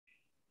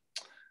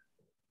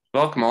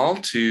Welcome all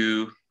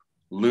to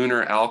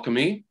Lunar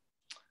Alchemy,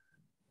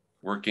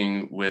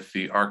 working with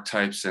the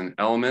archetypes and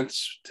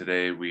elements.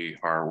 Today we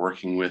are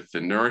working with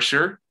the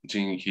Nourisher,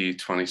 Gene Key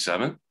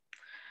 27,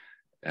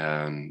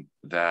 and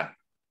that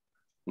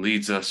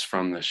leads us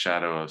from the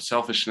shadow of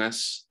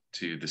selfishness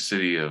to the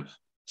city of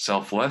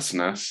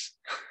selflessness,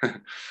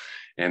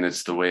 and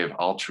it's the way of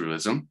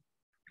altruism.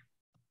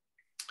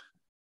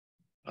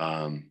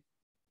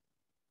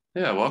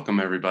 Welcome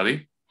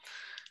everybody.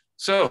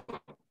 So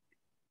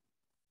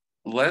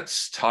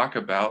let's talk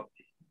about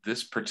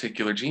this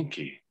particular gene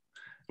key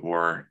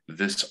or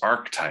this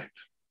archetype.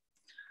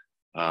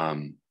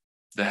 The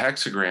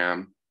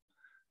hexagram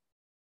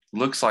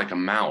looks like a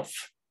mouth,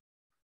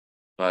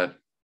 but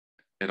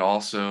it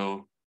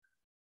also,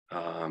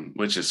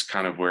 which is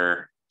kind of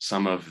where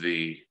some of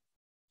the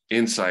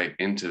insight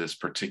into this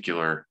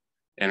particular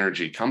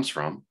energy comes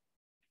from.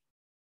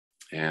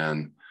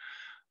 And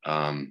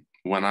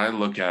when I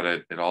look at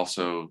it, it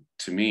also,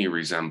 to me,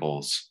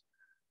 resembles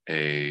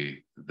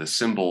the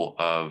symbol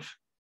of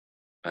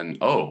an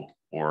O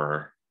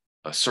or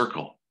a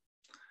circle,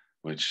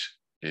 which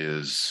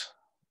is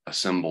a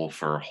symbol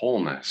for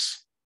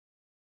wholeness.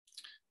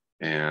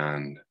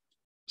 And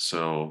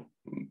so,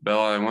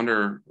 Bella, I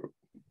wonder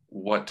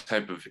what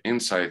type of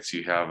insights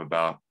you have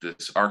about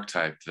this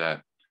archetype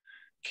that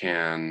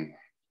can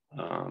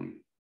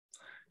kind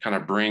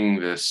of bring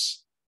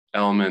this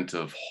element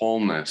of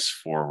wholeness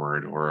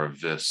forward, or of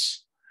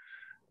this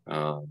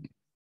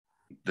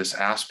this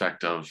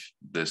aspect of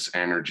this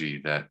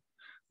energy that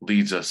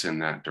leads us in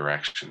that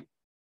direction.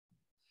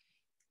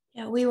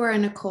 Yeah, we were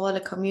in a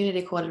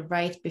community call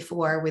right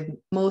before with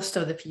most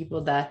of the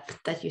people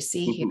that you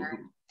see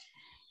here.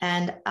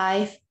 And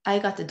I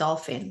got the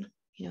dolphin.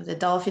 You know, the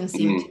dolphins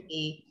seem to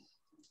be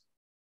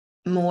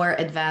more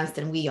advanced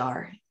than we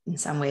are in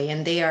some way.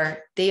 And they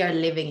are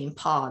living in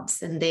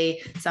pods, and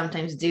they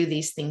sometimes do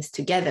these things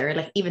together,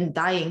 like even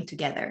dying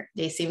together.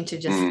 They seem to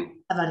just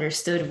have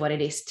understood what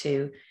it is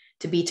to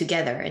be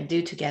together and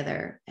do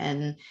together.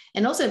 And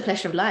also a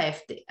pleasure of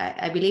life.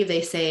 I believe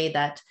they say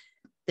that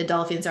the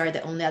dolphins are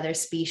the only other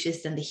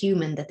species than the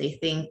human that they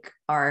think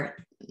are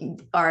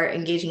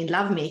engaging in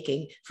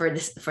lovemaking for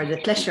the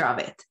pleasure of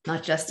it,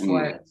 not just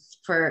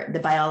for the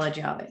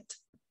biology of it.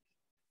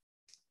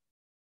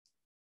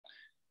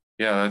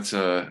 Yeah, that's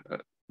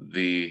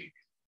the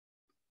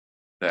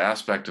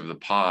aspect of the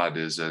pod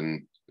is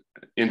an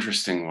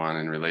interesting one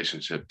in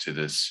relationship to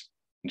this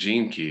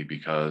gene key,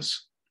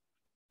 because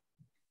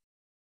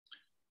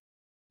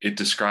it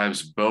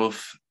describes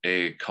both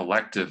a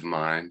collective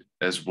mind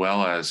as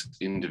well as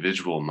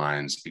individual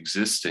minds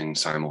existing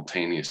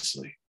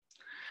simultaneously.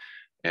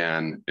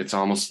 And it's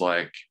almost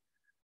like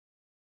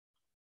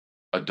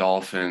a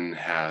dolphin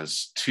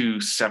has two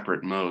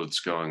separate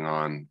modes going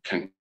on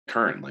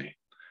concurrently.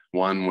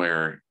 One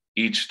where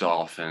each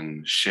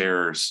dolphin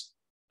shares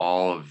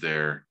all of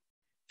their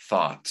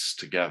thoughts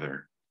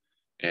together,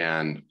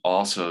 and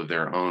also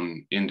their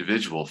own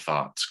individual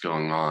thoughts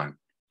going on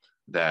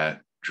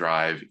that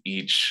drive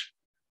each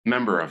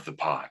member of the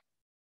pod.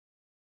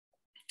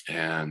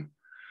 And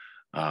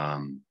I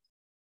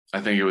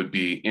think it would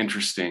be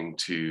interesting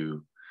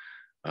to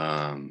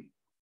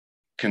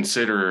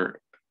consider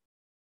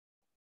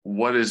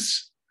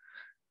what's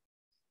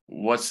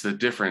the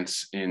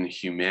difference in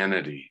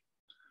humanity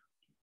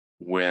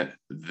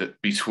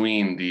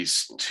between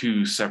these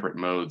two separate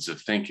modes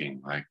of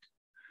thinking. Like,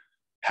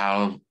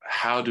 how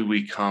do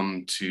we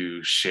come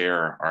to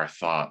share our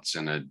thoughts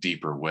in a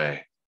deeper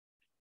way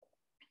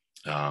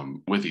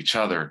with each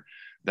other,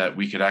 that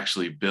we could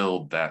actually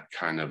build that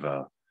kind of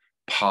a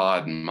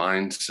pod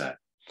mindset?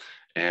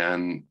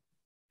 And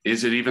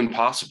is it even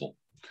possible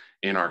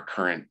in our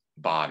current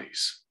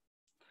bodies?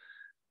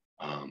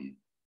 I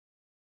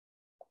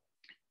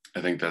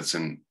think that's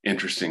an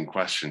interesting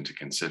question to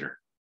consider.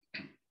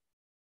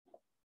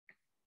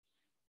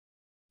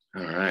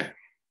 All right.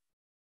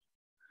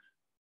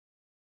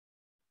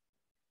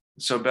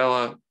 So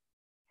Bella,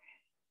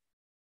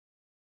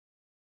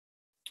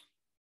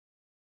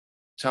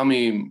 tell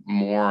me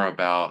more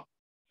about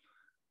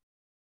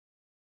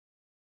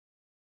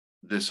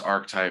this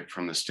archetype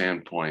from the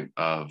standpoint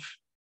of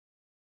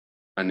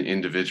an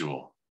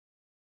individual.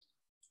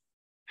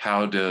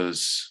 How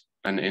does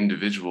an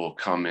individual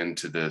come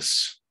into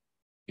this?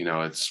 You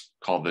know, it's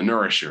called the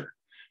Nourisher,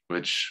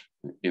 which,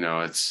 you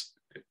know, it's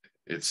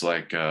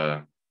like,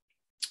 to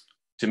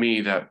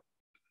me, that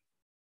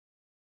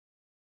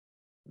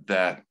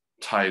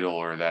title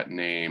or that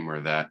name or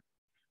that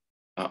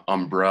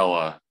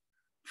umbrella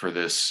for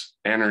this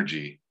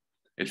energy,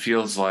 it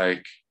feels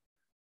like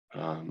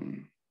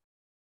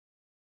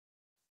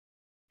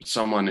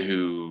someone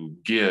who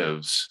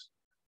gives,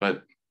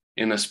 but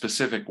in a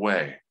specific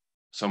way,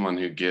 someone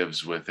who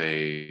gives with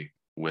an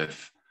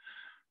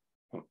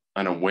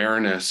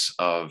awareness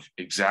of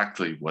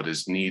exactly what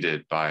is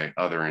needed by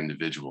other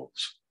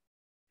individuals.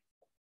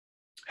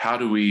 How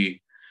do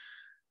we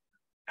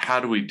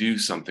do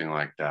something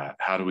like that?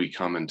 How do we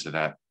come into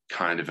that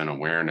kind of an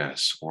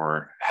awareness?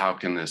 Or how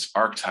can this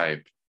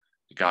archetype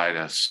guide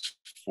us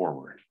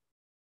forward?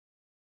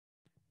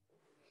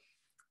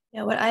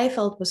 Yeah, what I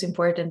felt was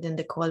important in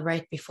the call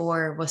right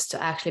before was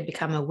to actually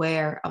become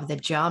aware of the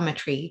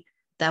geometry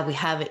that we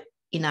have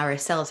in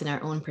ourselves, in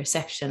our own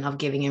perception of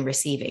giving and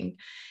receiving.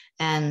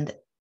 And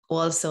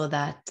also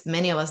that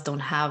many of us don't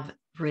have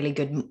really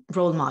good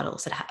role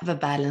models that have a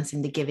balance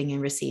in the giving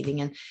and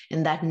receiving,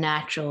 and that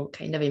natural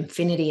kind of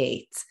infinity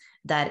eight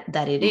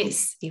that it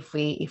is, if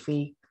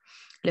we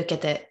look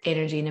at the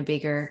energy in a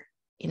bigger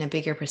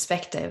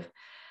perspective.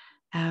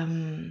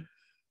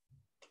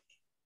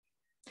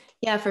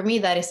 Yeah, for me,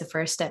 that is the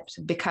first step,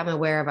 to become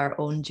aware of our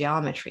own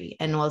geometry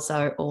and also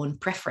our own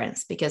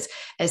preference. Because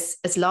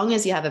as long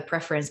as you have a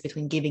preference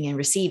between giving and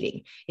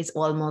receiving, it's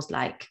almost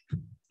like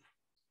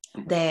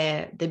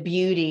the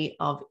beauty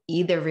of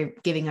either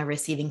giving or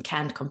receiving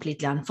can't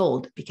completely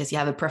unfold, because you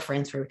have a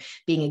preference for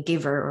being a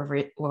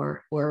giver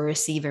or a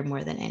receiver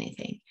more than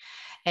anything.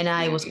 And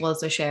I was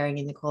also sharing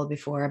in the call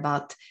before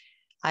about,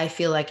 I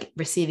feel like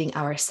receiving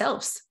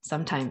ourselves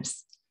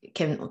sometimes it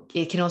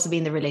can also be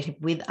in the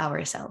relationship with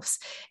ourselves.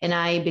 And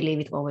I believe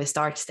it always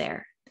starts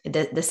there.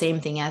 The same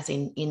thing as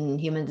in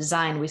human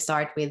design, we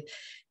start with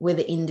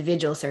the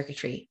individual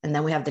circuitry, and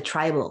then we have the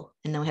tribal,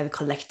 and then we have a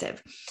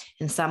collective,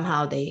 and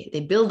somehow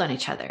they build on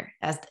each other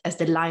as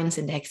the lines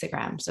in the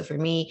hexagram. So for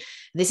me,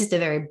 this is the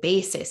very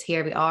basis.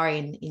 Here we are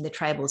in the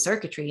tribal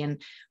circuitry,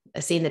 and I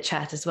see in the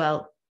chat as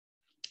well,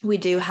 we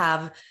do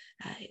have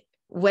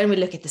when we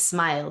look at the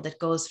smile that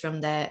goes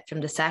from the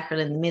sacral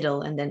in the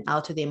middle and then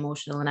out to the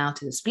emotional and out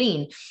to the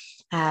spleen,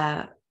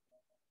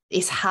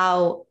 it's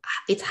how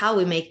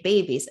we make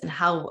babies and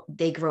how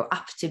they grow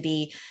up to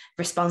be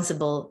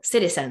responsible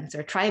citizens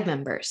or tribe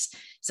members.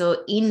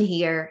 So in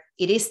here,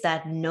 it is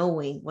that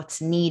knowing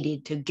what's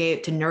needed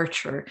to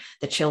nurture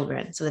the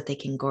children so that they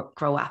can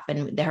grow up.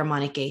 And the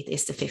harmonic gate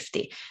is the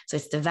 50. So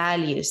it's the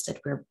values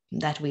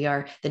that we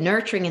are, the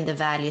nurturing and the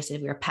values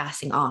that we are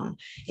passing on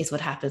is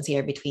what happens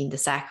here between the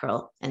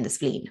sacral and the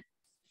spleen.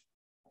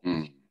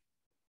 Mm.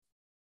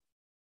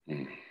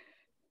 Mm.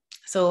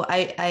 So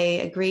I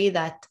agree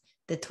that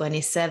the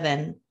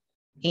 27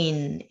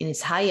 in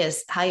its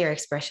higher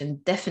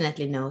expression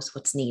definitely knows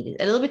what's needed.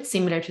 A little bit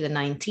similar to the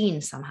 19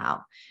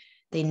 somehow.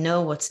 They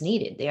know what's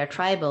needed. They are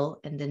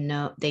tribal, and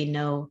they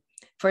know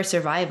for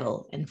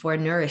survival and for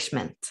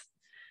nourishment.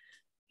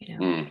 You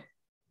know. Mm.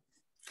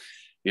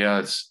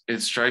 Yeah,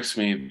 it strikes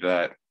me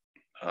that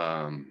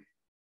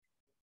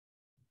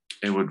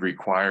it would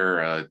require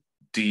a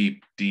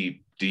deep,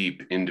 deep,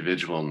 deep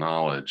individual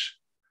knowledge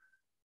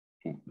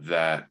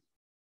that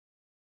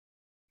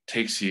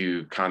takes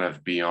you kind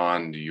of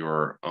beyond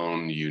your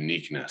own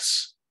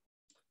uniqueness.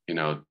 You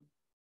know,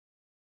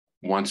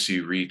 once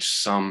you reach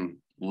some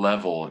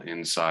level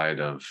inside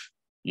of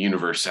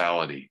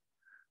universality,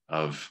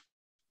 of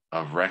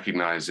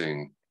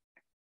recognizing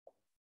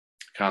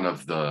kind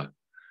of the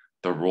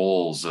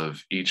roles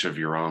of each of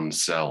your own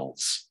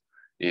cells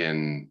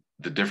in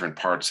the different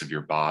parts of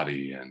your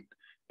body,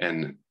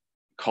 and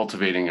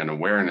cultivating an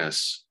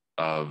awareness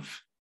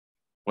of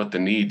what the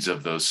needs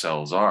of those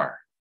cells are,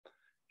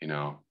 you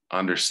know,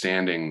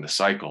 understanding the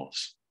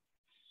cycles.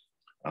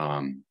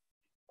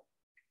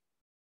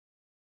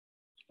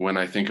 When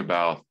I think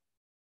about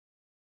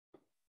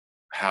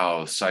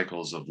how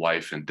cycles of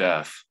life and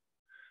death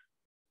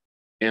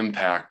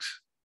impact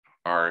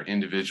our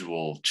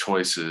individual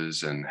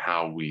choices and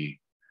how we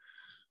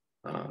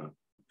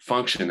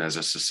function as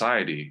a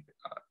society,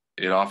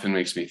 it often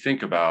makes me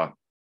think about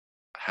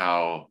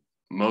how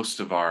most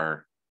of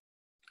our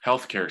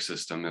healthcare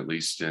system, at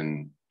least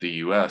in the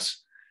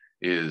US,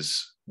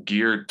 is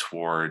geared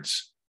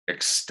towards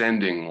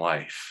extending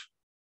life.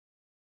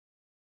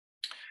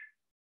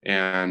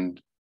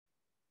 And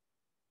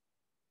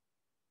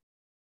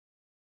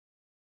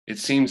it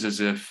seems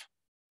as if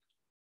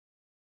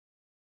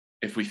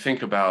we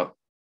think about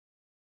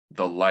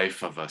the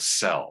life of a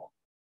cell,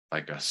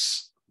 like the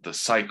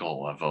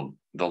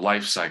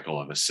life cycle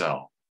of a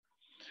cell,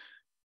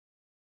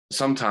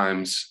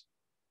 sometimes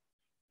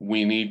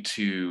we need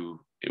to,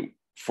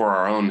 for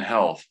our own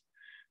health,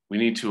 we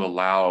need to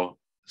allow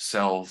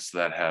cells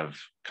that have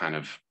kind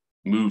of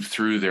moved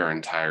through their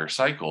entire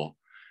cycle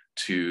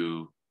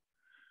to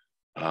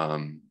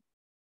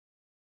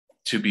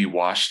be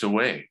washed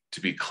away, to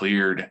be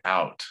cleared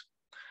out.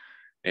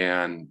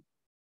 And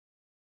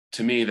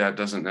to me, that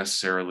doesn't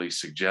necessarily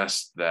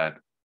suggest that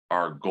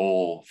our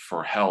goal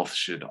for health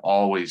should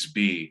always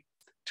be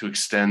to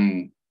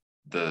extend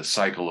the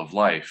cycle of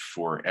life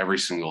for every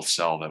single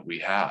cell that we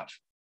have.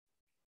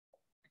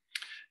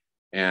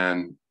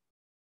 And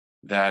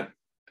that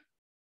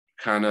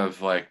kind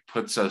of like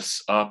puts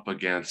us up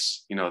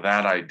against, you know,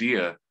 that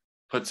idea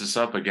puts us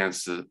up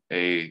against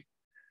a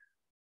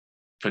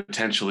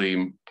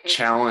potentially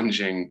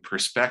challenging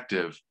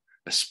perspective,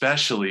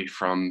 especially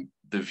from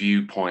the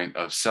viewpoint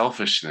of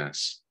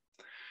selfishness,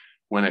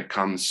 when it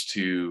comes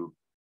to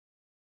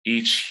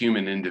each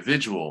human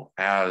individual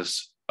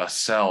as a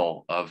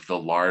cell of the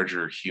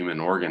larger human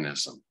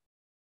organism.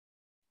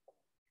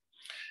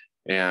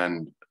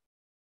 And,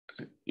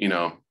 you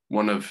know,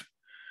 one of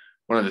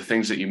the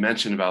things that you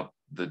mentioned about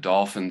the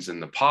dolphins in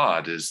the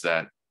pod is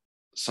that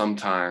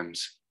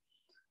sometimes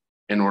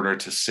in order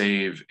to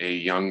save a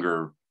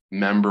younger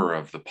member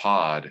of the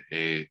pod,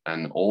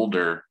 an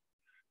older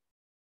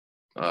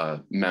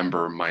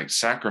member might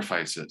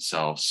sacrifice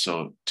itself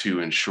so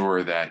to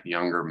ensure that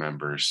younger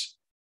member's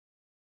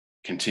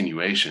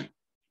continuation.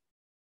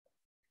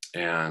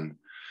 And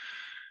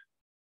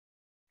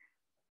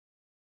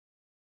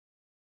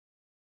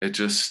it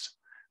just,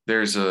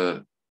 there's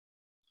a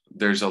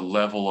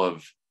level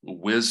of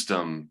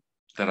wisdom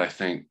that I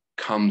think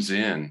comes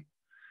in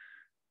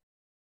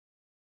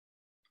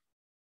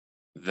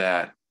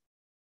that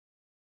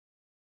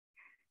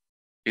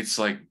it's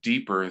like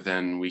deeper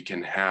than we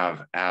can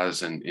have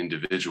as an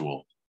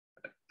individual,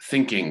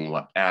 thinking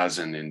as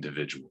an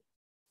individual.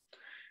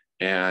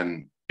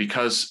 And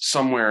because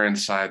somewhere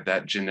inside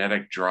that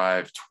genetic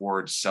drive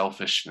towards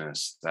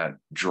selfishness, that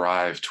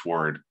drive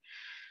toward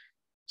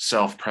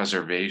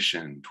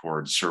self-preservation,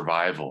 towards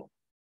survival,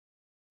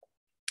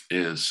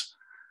 is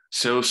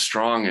so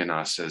strong in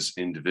us as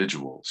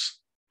individuals.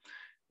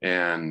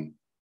 And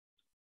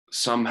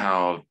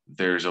somehow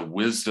there's a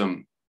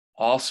wisdom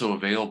also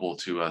available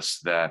to us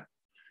that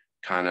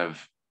kind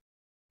of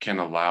can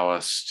allow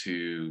us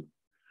to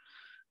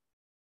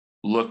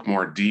look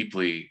more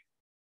deeply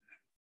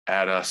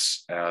at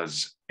us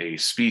as a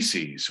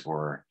species,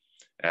 or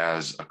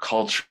as a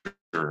culture,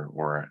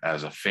 or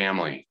as a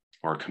family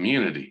or a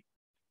community.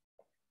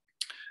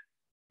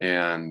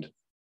 And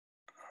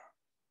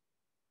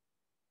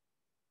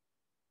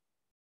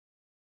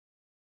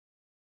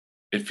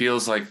it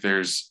feels like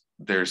there's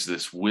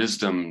this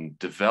wisdom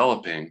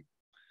developing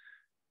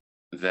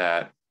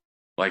that,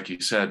 like you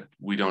said,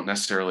 we don't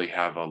necessarily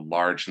have a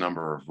large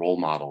number of role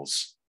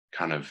models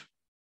kind of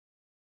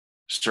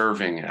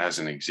serving as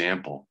an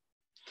example.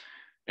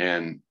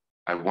 And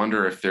I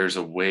wonder if there's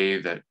a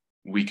way that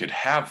we could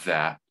have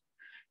that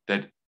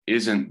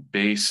isn't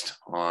based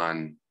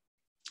on,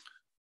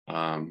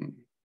 that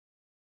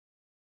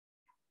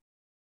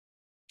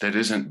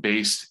isn't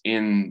based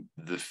in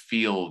the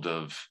field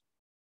of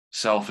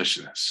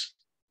selfishness.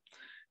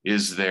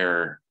 Is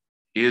there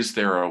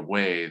a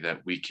way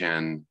that we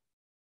can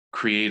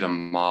create a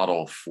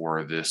model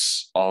for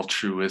this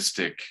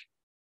altruistic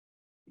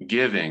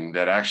giving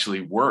that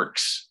actually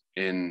works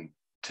in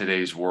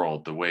today's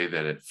world, the way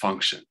that it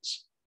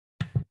functions?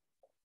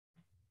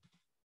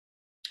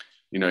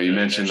 You know, you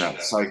mentioned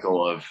that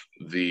cycle of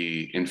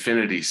the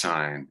infinity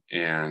sign.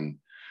 And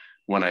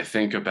when I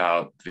think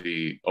about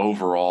the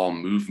overall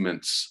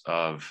movements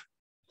of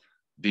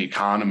the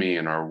economy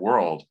in our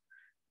world,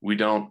 we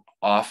don't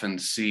often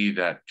see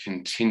that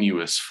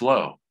continuous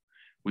flow.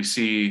 We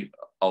see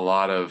a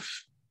lot of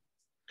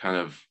kind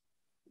of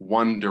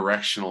one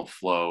directional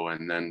flow,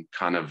 and then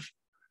kind of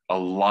a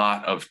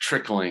lot of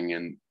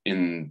trickling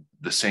in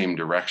the same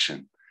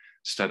direction,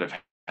 instead of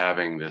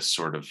having this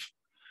sort of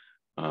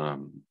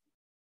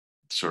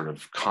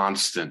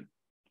constant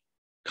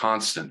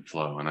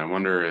flow. And I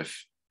wonder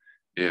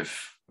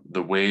if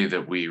the way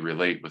that we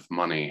relate with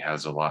money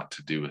has a lot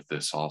to do with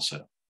this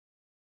also.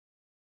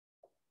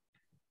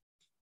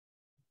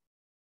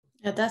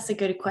 Yeah, that's a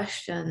good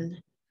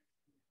question.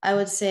 I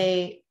would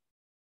say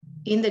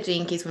in the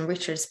Gene Keys, when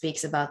Richard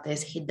speaks about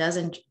this, he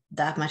doesn't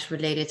that much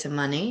relate it to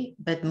money,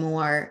 but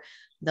more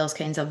those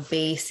kinds of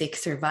basic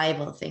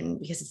survival thing,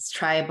 because it's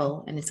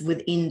tribal and it's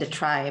within the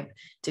tribe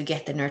to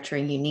get the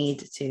nurturing you need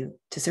to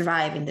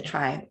survive in the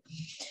tribe.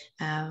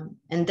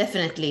 And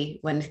definitely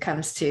when it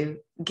comes to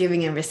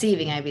giving and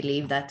receiving, I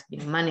believe that, you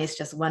know, money is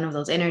just one of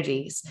those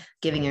energies,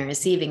 giving and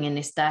receiving, and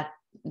it's that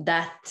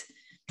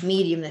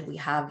medium that we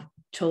have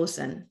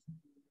chosen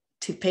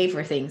to pay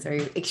for things or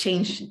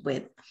exchange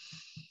with.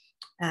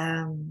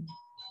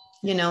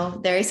 You know,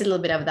 there is a little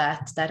bit of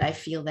that I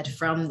feel that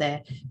from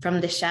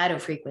the shadow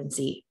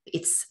frequency,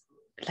 it's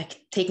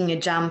like taking a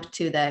jump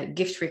to the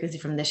gift frequency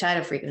from the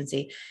shadow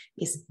frequency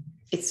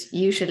it's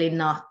usually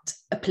not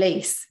a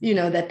place, you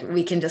know, that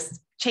we can just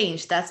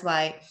change. That's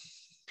why,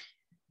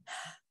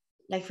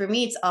 like for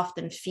me, it's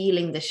often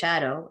feeling the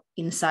shadow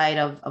inside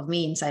of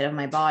me, inside of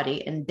my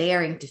body, and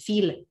daring to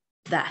feel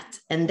that.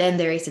 And then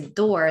there is a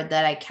door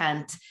that I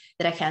can't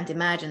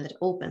imagine that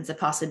opens the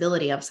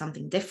possibility of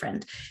something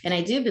different. And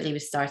I do believe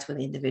it starts with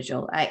the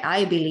individual.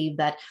 I believe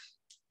that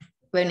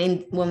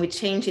when we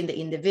change in the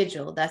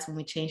individual, that's when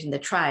we change in the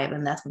tribe,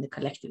 and that's when the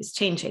collective is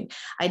changing.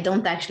 I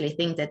don't actually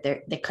think that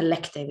the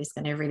collective is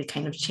going to really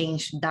kind of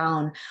change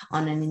down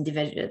on an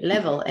individual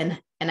level.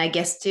 And I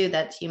guess too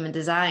that human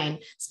design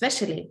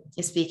especially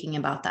is speaking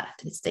about that.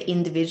 It's the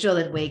individual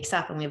that wakes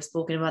up, and we have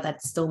spoken about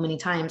that so many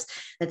times,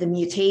 that the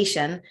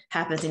mutation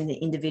happens in the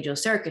individual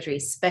circuitry,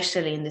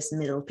 especially in this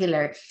middle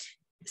pillar,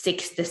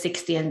 the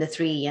 60 and the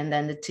 3, and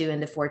then the 2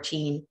 and the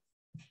 14,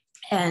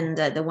 and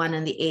the 1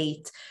 and the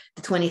 8,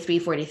 the 23,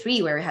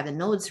 43, where we have the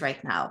nodes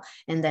right now,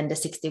 and then the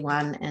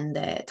 61 and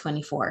the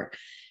 24.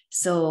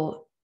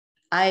 So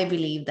I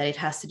believe that it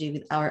has to do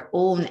with our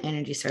own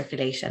energy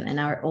circulation and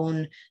our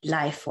own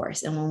life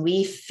force. And when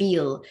we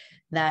feel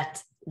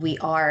that we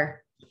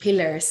are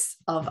pillars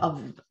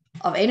of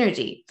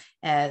energy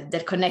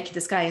that connect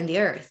the sky and the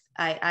earth,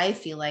 I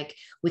feel like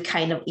we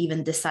kind of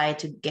even decide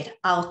to get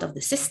out of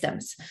the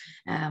systems,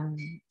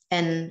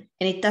 and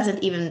it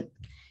doesn't even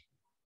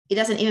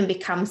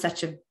become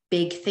such a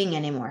big thing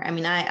anymore. I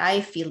mean,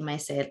 I feel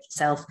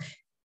myself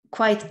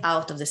quite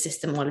out of the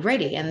system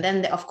already, and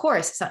then of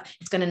course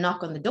it's going to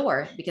knock on the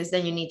door, because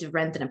then you need to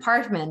rent an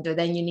apartment, or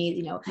then you need,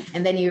 you know,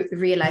 and then you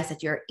realize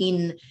that you're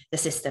in the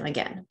system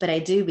again. But I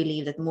do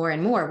believe that more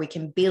and more we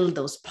can build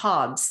those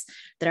pods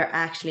that are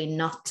actually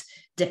not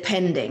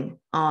depending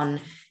on,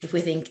 if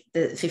we think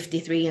the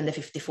 53 and the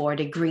 54,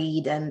 the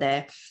greed and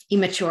the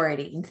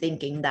immaturity in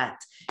thinking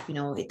that, you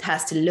know, it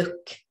has to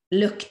look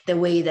the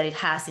way that it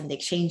has in the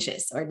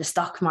exchanges or the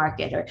stock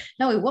market, or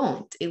no, it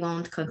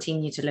won't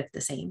continue to look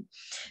the same.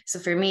 So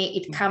for me,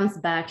 it comes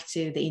back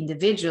to the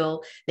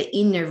individual, the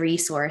inner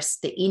resource,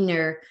 the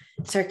inner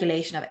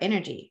circulation of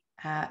energy.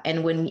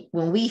 And when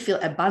we feel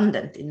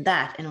abundant in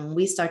that, and when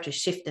we start to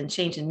shift and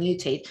change and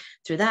mutate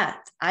through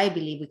that, I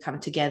believe we come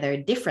together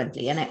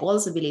differently. And I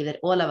also believe that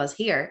all of us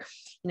here,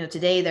 you know,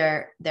 today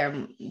there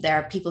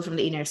are people from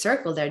the inner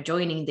circle, they're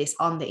joining this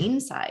on the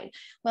inside.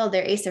 Well,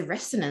 there is a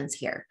resonance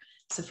here.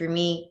 So for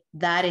me,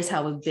 that is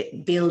how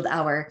we build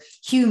our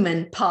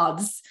human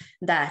pods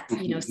that,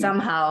 you know,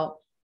 somehow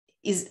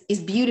is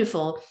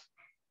beautiful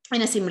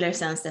in a similar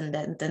sense than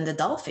the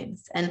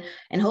dolphins. And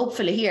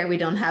hopefully here we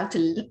don't have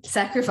to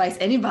sacrifice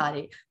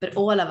anybody, but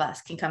all of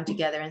us can come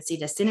together and see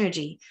the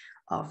synergy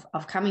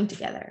of coming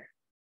together.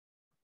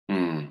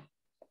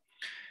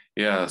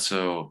 Yeah.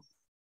 So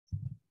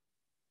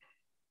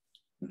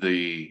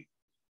the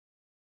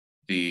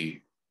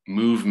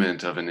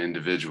movement of an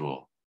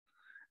individual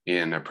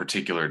in a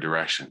particular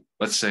direction,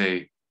 let's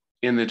say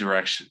in the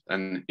direction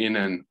and in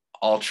an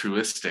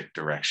altruistic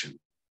direction,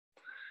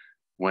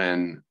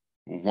 when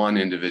one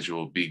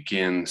individual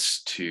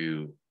begins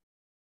to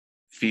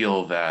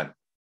feel that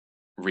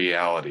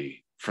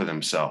reality for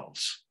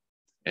themselves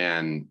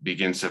and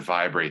begins to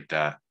vibrate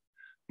that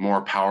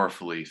more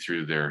powerfully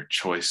through their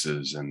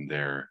choices and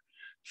their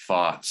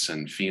thoughts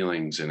and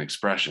feelings and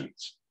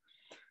expressions,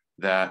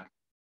 that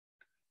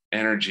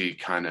energy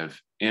kind of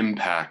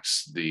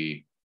impacts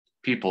the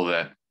people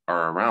that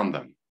are around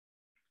them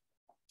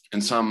in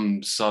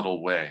some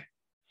subtle way.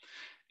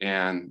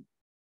 And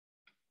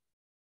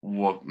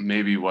what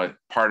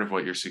part of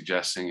what you're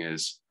suggesting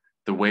is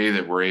the way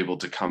that we're able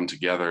to come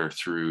together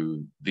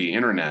through the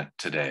internet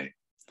today,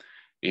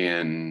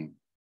 in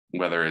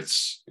whether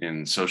it's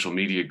in social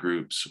media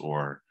groups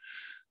or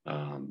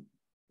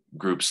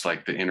groups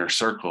like the Inner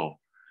Circle,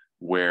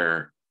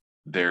 where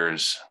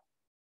there's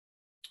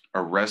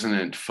a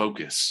resonant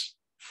focus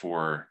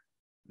for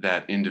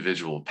that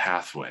individual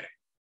pathway.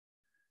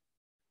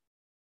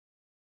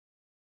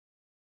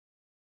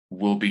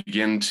 We'll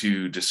begin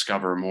to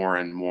discover more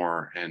and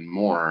more and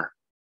more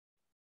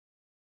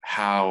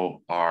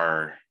how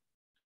our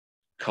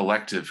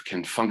collective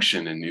can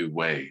function in new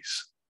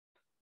ways.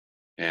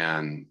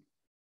 And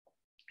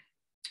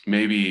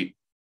maybe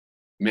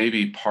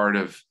part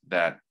of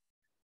that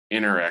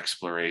inner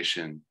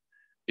exploration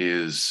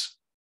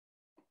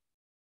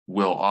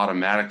will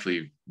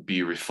automatically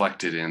be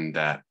reflected in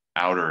that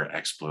outer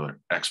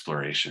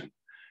exploration,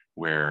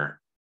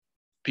 where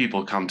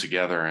people come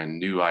together and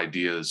new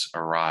ideas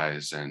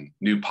arise and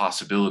new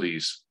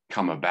possibilities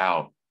come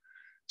about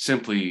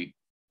simply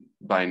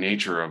by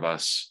nature of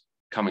us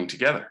coming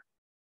together.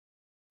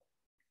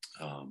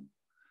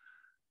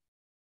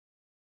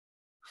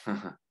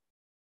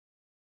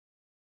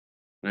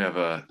 We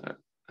have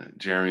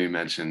Jeremy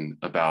mentioned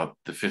about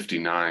the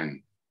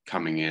 59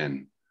 coming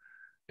in,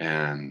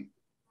 and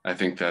I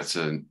think that's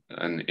an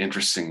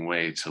interesting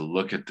way to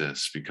look at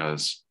this,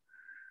 because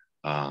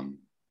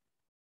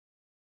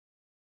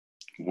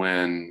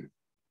when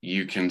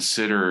you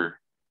consider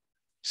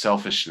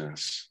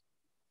selfishness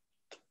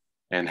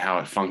and how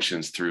it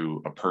functions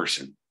through a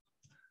person,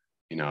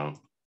 you know,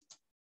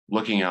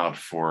 looking out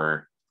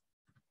for,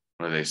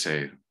 what do they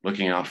say?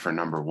 Looking out for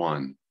number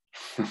one.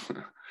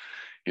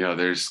 You know,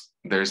 there's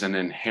an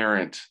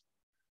inherent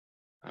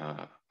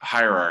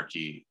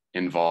hierarchy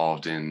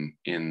involved in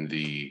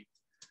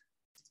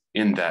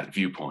that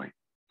viewpoint.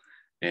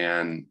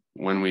 And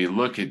when we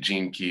look at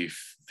Gene Key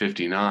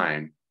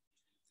 59,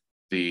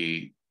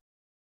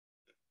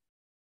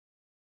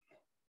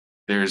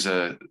 there's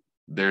a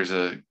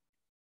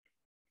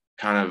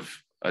kind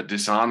of a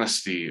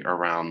dishonesty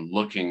around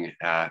looking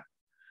at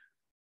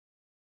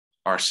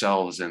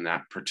ourselves in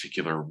that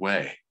particular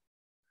way.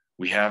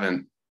 We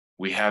haven't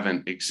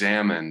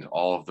examined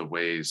all of the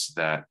ways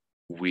that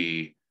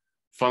we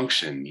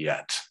function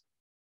yet.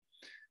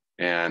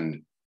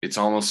 And it's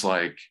almost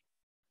like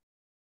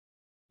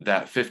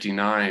that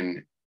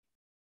 59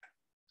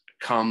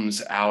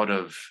 comes out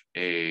of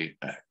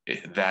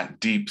that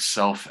deep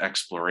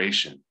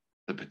self-exploration,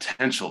 the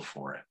potential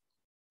for it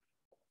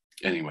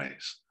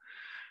anyways,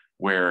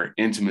 where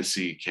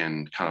intimacy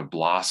can kind of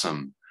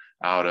blossom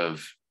out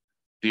of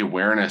the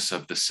awareness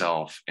of the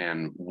self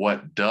and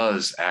what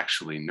does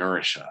actually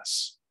nourish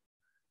us.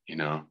 You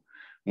know,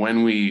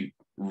 when we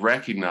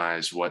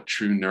recognize what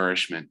true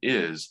nourishment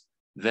is,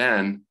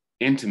 then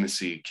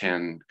intimacy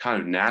can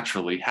kind of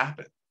naturally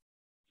happen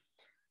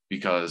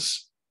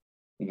because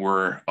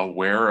we're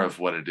aware of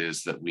what it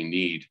is that we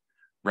need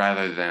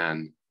rather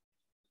than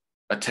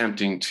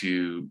attempting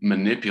to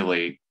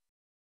manipulate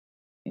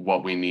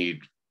what we need,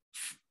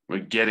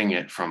 getting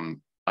it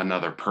from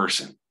another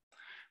person,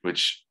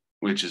 which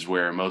is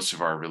where most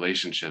of our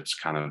relationships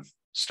kind of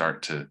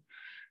start to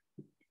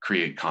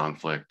create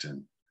conflict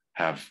and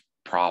have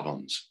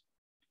problems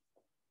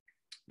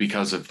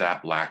because of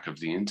that lack of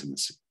the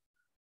intimacy.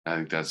 I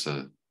think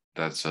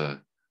that's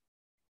a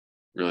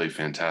really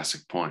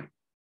fantastic point.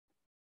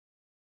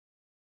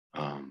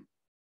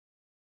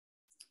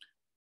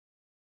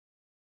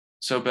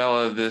 So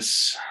Bella,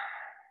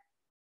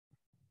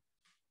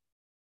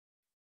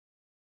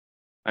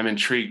 I'm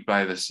intrigued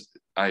by this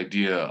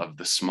idea of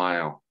the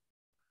smile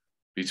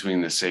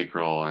between the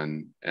sacral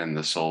and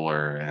the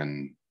solar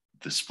and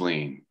the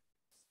spleen.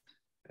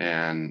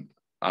 And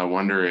I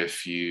wonder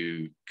if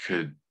you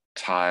could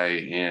tie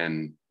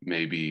in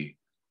maybe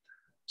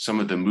some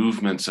of the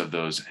movements of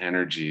those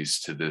energies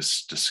to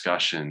this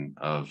discussion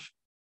of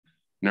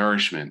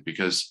nourishment,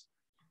 because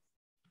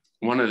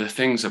one of the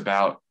things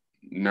about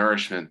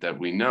nourishment that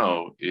we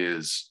know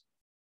is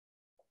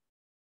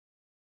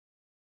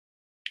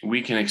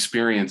we can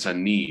experience a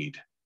need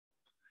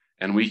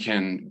and we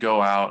can go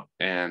out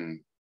and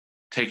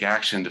take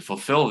action to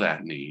fulfill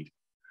that need,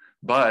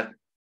 but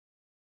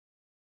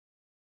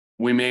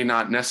we may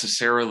not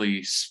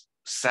necessarily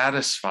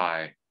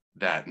satisfy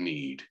that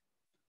need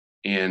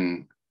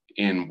in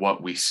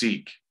what we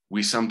seek.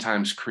 We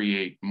sometimes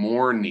create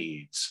more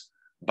needs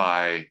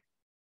by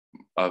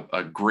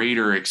a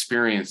greater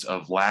experience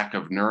of lack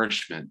of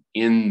nourishment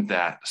in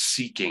that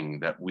seeking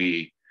that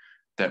we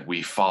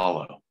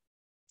follow.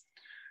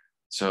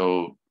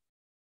 So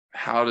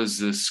how does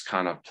this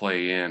kind of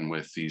play in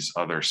with these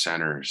other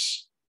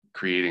centers,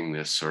 creating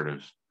this sort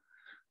of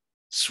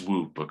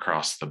swoop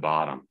across the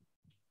bottom?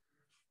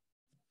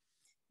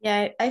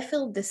 Yeah, I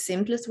feel the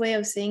simplest way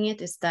of seeing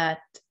it is that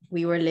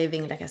we were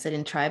living, like I said,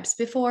 in tribes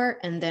before,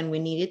 and then we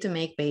needed to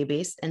make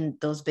babies, and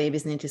those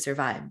babies need to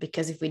survive,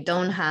 because if we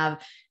don't have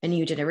a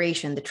new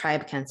generation, the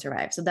tribe can't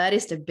survive. So that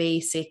is the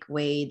basic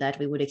way that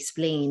we would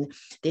explain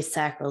this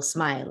sacral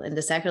smile. And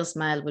the sacral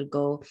smile would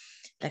go,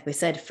 like we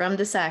said, from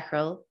the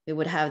sacral, we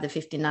would have the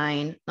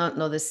 59,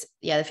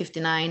 the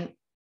 59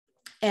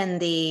 and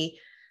the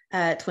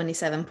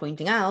 27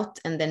 pointing out,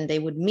 and then they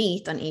would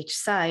meet on each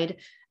side,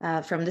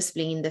 from the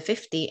spleen, the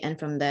 50, and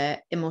from the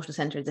emotional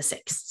center, the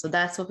 6. So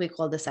that's what we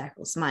call the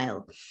sacral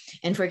smile.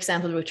 And for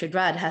example, Richard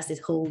Rudd has his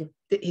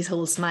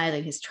whole smile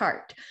in his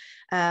chart.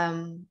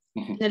 In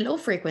a low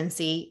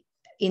frequency,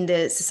 in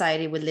the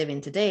society we live in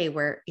today,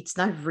 where it's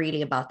not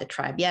really about the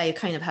tribe. Yeah, you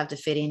kind of have to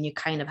fit in. You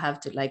kind of have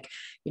to,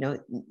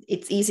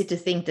 it's easy to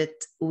think that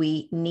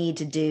we need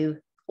to do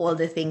all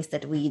the things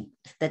that we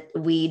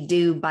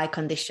do by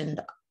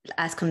conditioned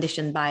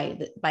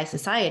by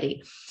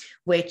society,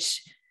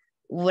 which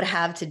would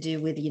have to do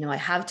with, I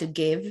have to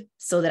give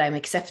so that I'm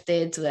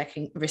accepted, so that I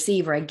can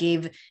receive, or I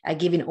give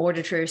in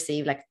order to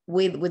receive. Like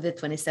with the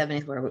 27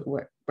 is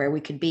where we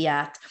could be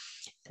at.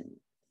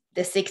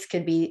 The 6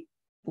 could be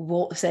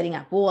setting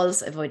up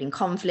walls, avoiding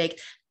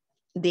conflict.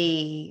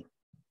 The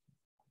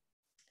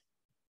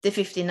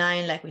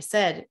 59, like we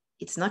said,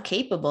 it's not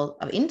capable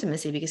of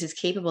intimacy because it's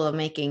capable of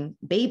making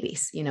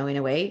babies, in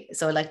a way.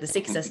 So like the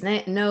 6 says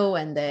no,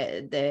 and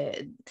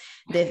the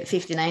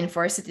 59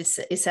 forces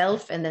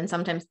itself, and then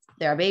sometimes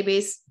there are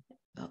babies,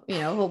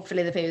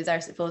 hopefully the babies are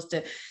supposed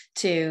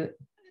to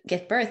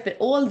get birth. But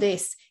all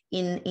this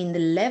in the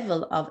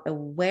level of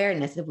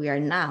awareness that we are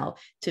now,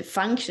 to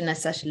function at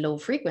such low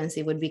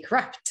frequency would be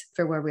corrupt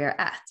for where we are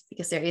at,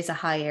 because there is a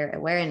higher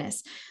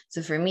awareness.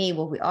 So for me,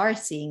 what we are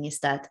seeing is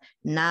that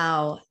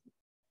now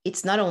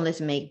it's not only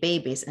to make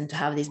babies and to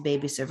have these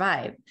babies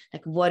survive.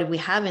 Like what we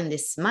have in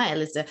this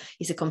smile is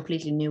a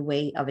completely new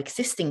way of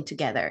existing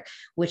together,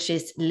 which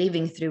is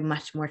living through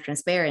much more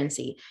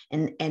transparency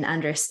and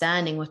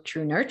understanding what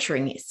true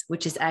nurturing is,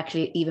 which is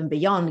actually even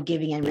beyond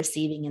giving and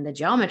receiving in the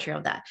geometry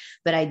of that.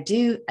 But I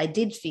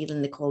did feel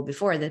in the call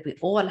before that we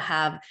all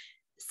have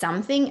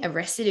something, a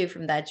residue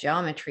from that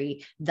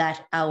geometry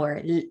that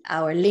our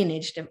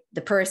lineage,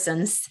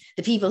 the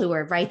people who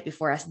were right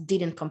before us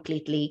didn't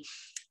completely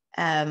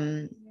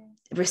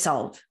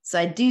resolve. So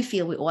I do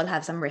feel we all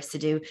have some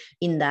residue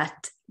in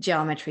that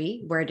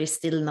geometry where there's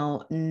still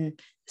not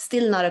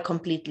a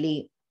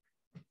completely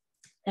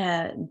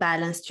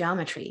balanced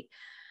geometry.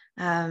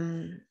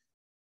 I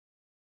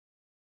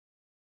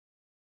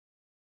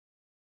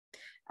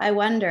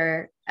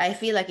wonder, I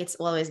feel like it's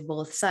always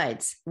both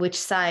sides. Which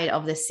side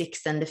of the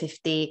 6 and the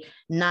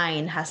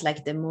 59 has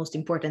like the most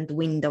important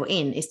window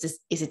in? Is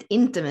it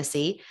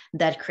intimacy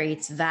that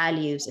creates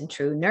values and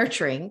true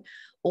nurturing?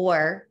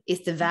 Or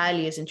is the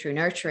values and true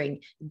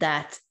nurturing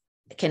that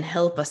can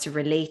help us to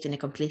relate in a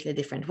completely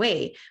different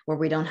way, where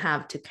we don't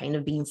have to kind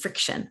of be in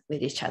friction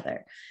with each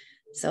other?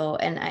 So,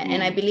 and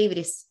I believe it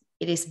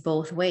is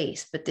both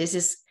ways. But this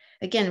is,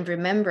 again,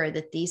 remember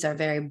that these are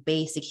very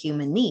basic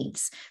human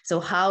needs. So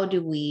how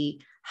do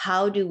we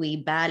how do we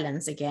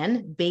balance,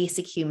 again,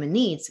 basic human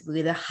needs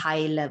with a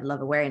high level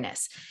of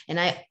awareness? And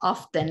I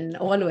often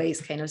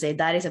always kind of say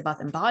that is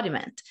about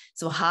embodiment.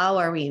 So how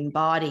are we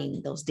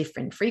embodying those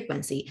different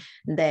frequency,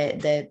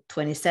 the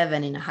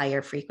 27 in a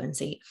higher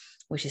frequency,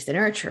 which is the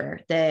nurturer,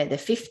 the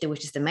 50,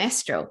 which is the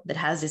maestro, that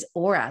has this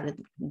aura that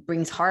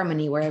brings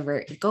harmony wherever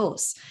it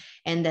goes.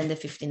 And then the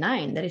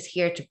 59 that is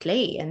here to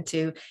play and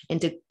to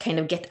kind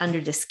of get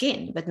under the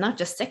skin, but not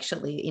just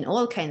sexually, in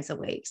all kinds of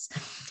ways.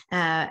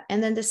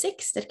 And then the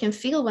 6 that can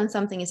feel when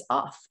something is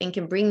off and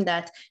can bring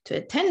that to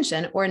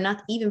attention, or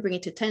not even bring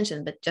it to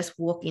attention, but just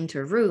walk into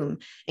a room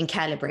and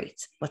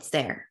calibrate what's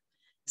there.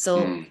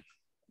 So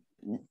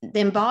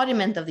the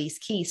embodiment of these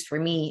keys for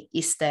me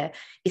is the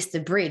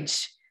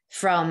bridge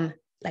from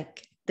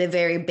like the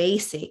very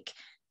basic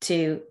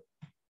to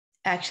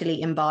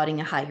actually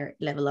embodying a higher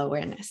level of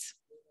awareness.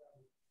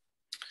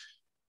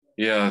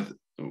 Yeah,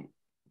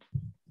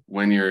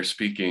 when you're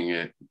speaking,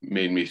 it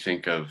made me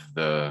think of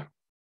the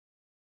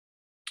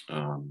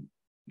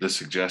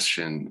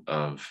suggestion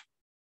of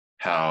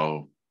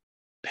how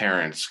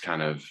parents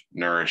kind of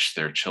nourish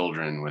their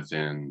children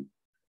within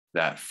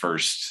that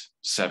first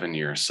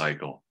 7-year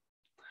cycle,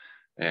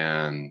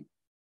 and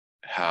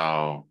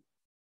how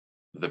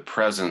the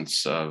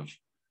presence of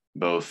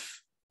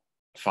both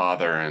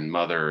father and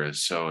mother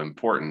is so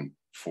important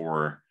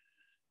for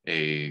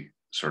a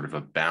sort of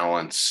a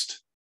balanced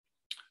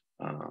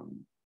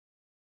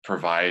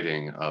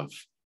providing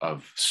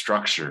of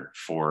structure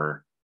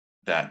for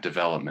that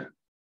development.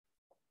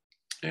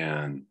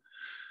 And,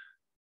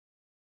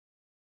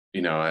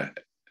 you know,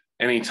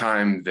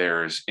 anytime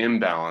there's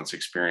imbalance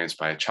experienced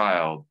by a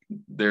child,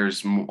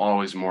 there's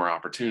always more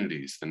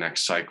opportunities. The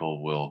next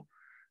cycle will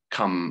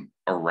come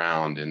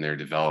around in their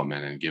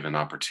development and give an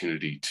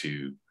opportunity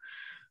to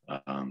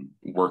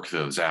work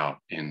those out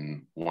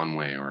in one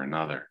way or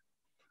another.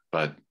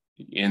 But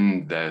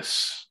in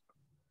this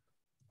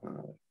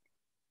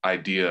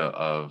idea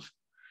of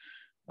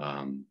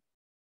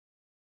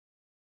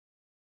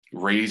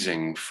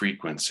raising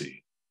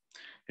frequency,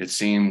 it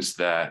seems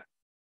that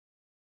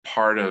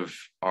part of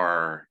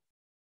our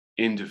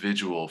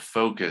individual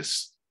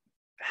focus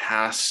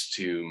has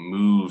to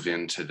move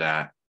into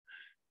that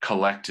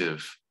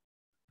collective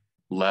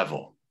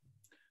level,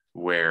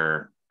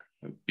 where,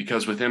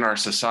 because within our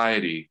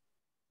society,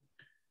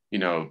 you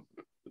know,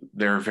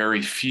 there are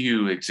very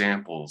few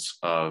examples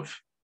of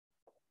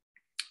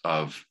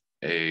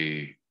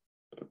a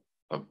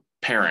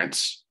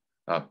parents,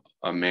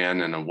 a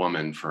man and a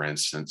woman, for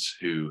instance,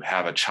 who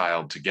have a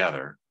child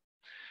together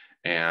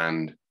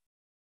and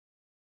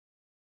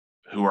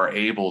who are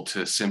able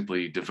to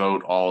simply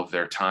devote all of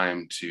their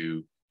time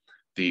to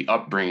the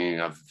upbringing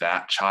of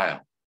that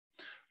child.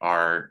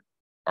 Our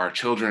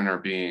children are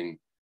being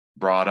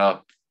brought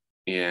up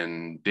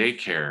in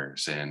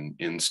daycares and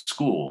in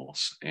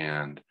schools,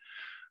 and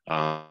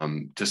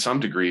to some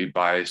degree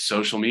by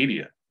social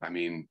media. I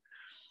mean,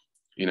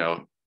 you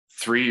know,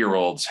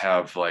 3-year-olds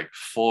have like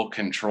full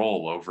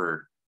control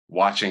over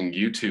watching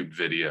YouTube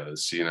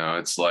videos. You know,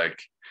 it's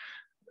like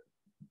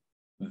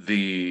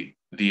the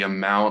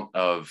amount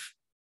of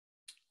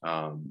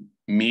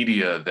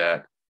media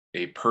that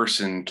a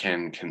person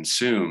can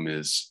consume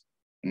is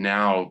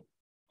now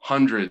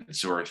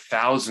hundreds or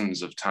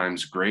thousands of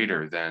times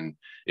greater than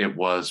it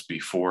was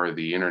before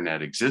the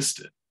internet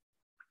existed.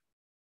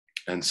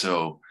 And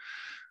so,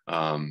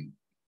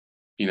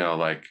 you know,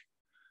 like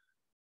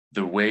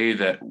the way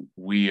that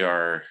we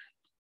are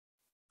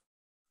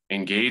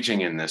engaging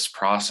in this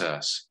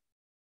process,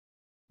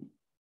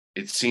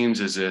 it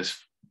seems as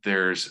if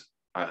there's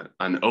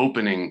an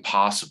opening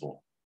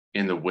possible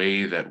in the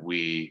way that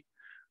we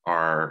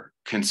are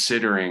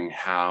considering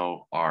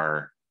how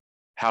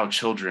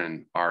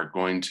children are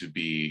going to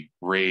be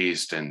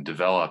raised and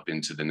develop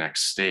into the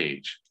next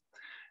stage.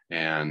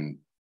 And,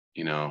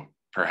 you know,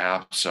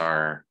 perhaps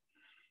our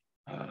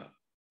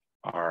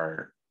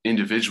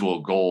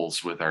individual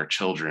goals with our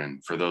children,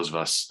 for those of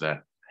us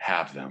that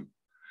have them,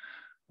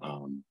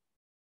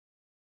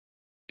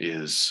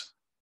 is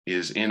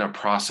in a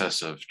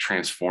process of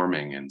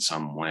transforming in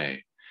some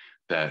way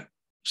that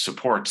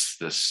supports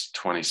this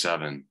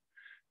 27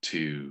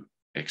 to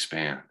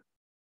expand.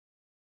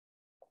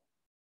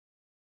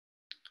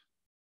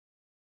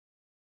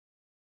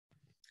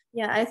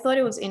 Yeah, I thought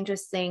it was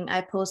interesting.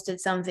 I posted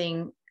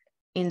something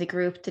in the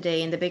group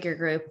today, in the bigger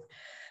group,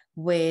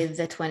 with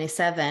the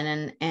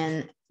 27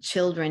 and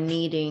children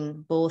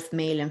needing both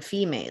male and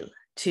female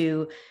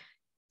to,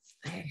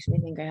 I actually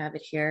think I have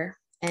it here.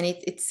 And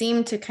it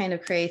seemed to kind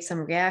of create some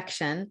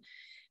reaction.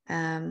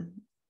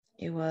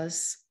 It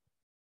was,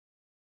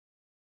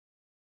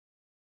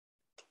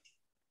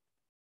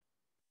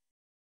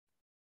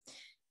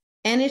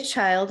 any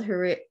child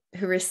who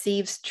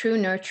receives true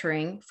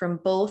nurturing from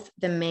both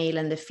the male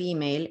and the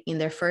female in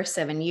their first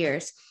 7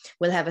 years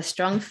will have a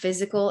strong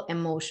physical,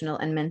 emotional,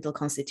 and mental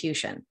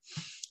constitution.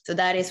 So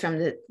that is from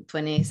the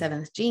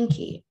 27th gene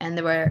key. And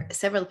there were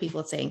several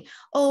people saying,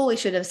 oh, it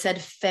should have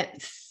said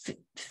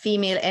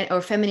female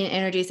or feminine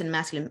energies and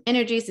masculine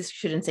energies. This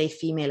shouldn't say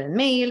female and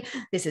male.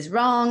 This is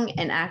wrong.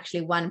 And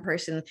actually one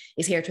person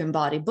is here to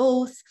embody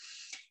both.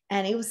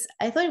 And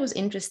I thought it was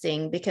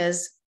interesting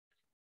because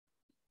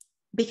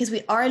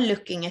we are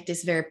looking at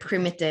this very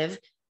primitive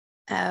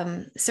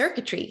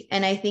circuitry.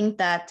 And I think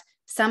that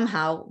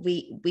somehow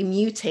we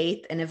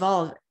mutate and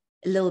evolve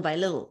little by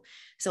little.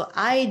 So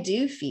I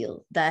do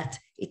feel that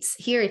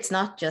it's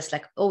not just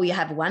like, oh, you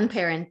have one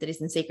parent that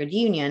is in sacred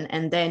union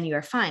and then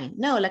you're fine.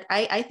 No, like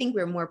I think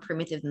we're more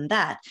primitive than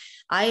that.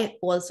 I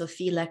also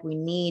feel like we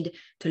need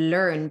to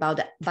learn by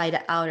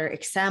the outer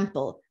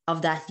example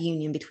of that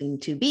union between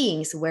two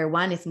beings, where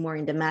one is more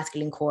in the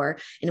masculine core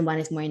and one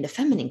is more in the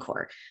feminine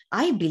core.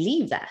 I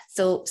believe that.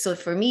 So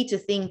for me to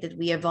think that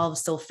we evolve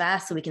so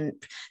fast so we can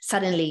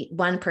suddenly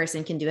one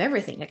person can do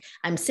everything, like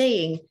I'm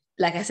saying,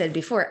 like I said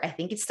before, I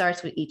think it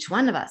starts with each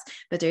one of us,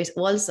 but there's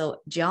also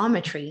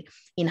geometry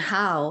in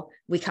how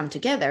we come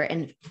together.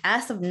 And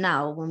as of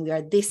now, when we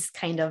are this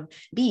kind of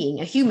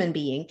being, a human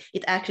being,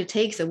 it actually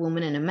takes a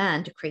woman and a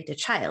man to create a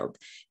child.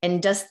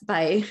 And just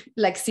by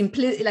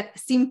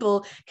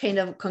simple kind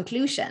of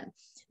conclusion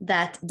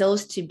that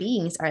those two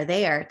beings are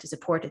there to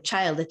support a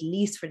child, at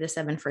least for the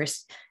 7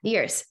 first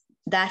years.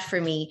 That for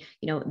me,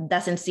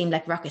 doesn't seem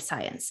like rocket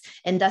science,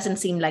 and doesn't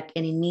seem like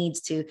any needs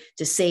to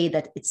say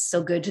that it's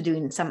so good to do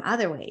in some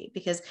other way,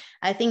 because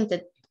I think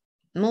that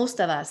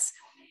most of us,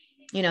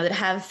 that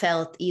have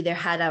felt either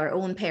had our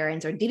own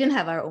parents or didn't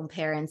have our own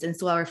parents, and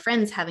so our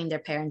friends having their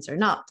parents or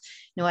not,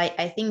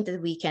 I think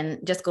that we can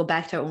just go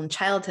back to our own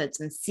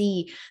childhoods and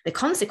see the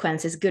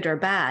consequences, good or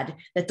bad,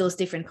 that those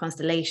different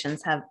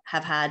constellations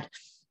have had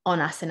on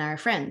us and our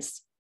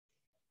friends.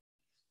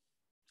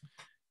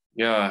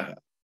 Yeah.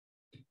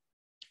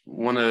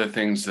 One of the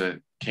things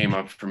that came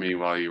up for me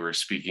while you were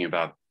speaking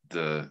about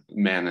the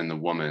man and the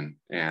woman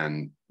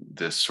and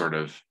this sort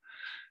of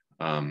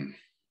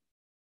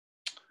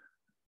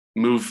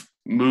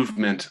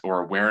movement or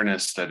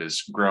awareness that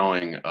is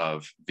growing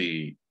of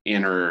the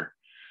inner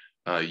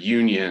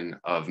union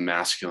of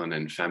masculine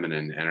and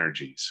feminine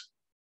energies.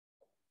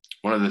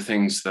 One of the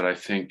things that I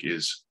think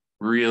is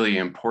really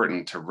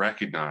important to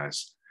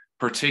recognize,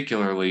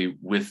 particularly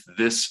with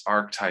this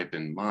archetype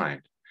in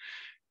mind,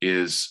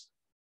 is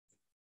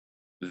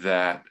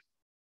that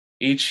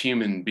each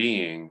human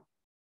being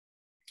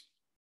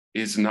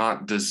is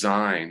not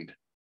designed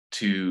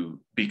to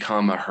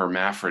become a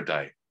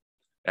hermaphrodite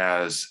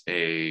as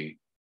a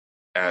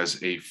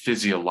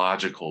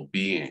physiological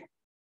being.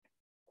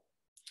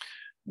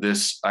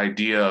 This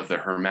idea of the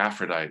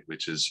hermaphrodite,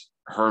 which is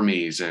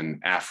Hermes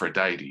and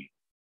Aphrodite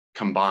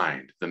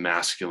combined, the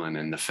masculine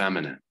and the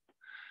feminine,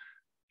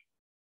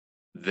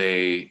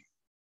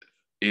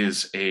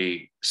 is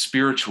a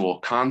spiritual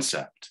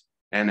concept,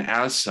 and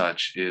as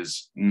such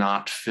is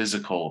not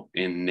physical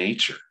in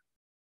nature.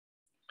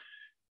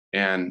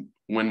 And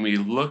when we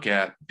look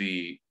at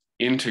the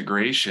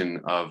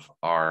integration of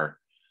our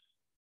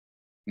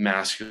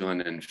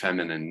masculine and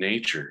feminine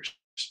natures,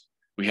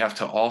 we have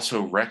to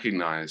also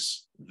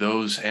recognize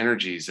those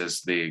energies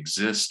as they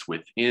exist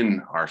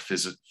within our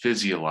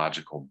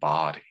physiological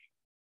body.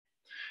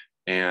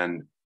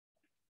 And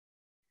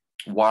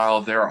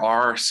while there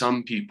are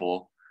some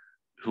people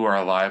who are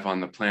alive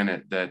on the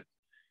planet that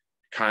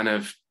kind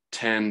of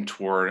tend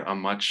toward a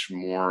much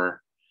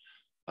more,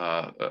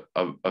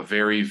 a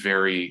very,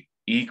 very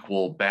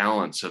equal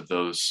balance of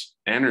those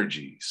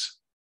energies,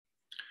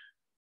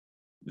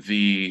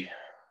 the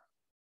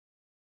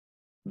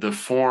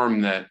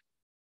form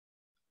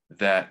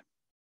that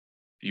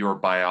your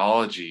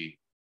biology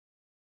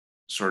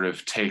sort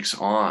of takes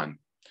on,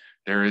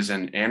 there is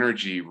an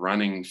energy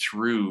running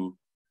through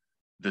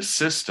the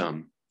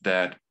system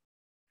that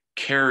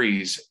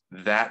carries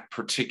that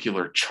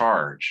particular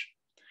charge,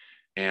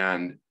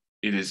 and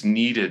it is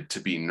needed to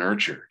be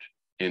nurtured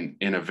in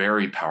a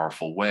very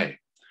powerful way,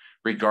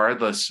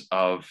 regardless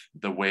of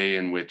the way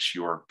in which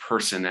your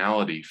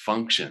personality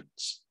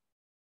functions.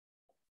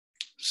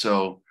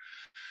 So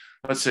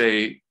let's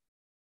say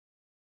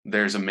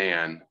there's a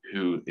man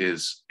who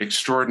is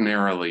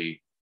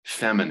extraordinarily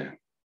feminine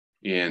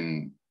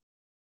in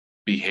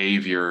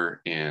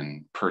behavior,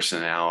 in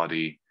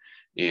personality,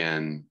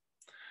 in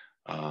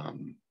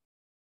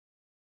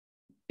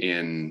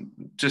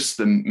just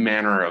the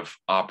manner of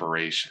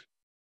operation.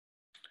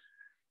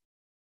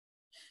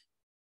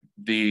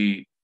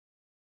 The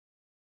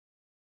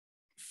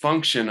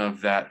function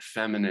of that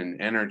feminine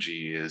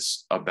energy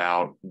is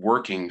about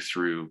working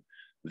through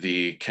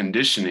the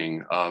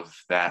conditioning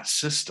of that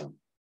system.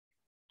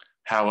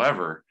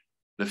 However,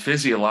 the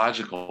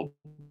physiological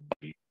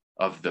body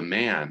of the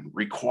man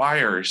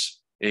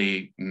requires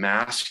a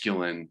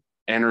masculine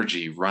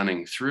energy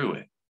running through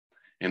it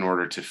in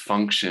order to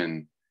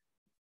function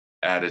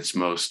at its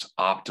most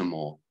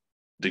optimal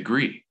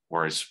degree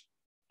or its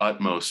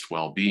utmost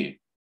well-being.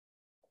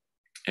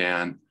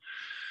 And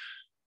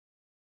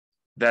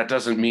that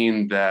doesn't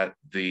mean that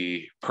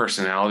the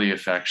personality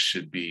effects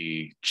should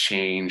be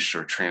changed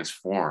or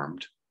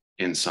transformed.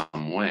 in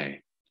some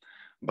way,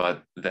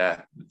 but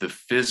that the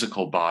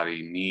physical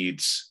body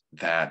needs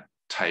that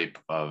type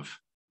of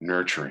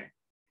nurturing.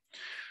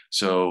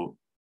 So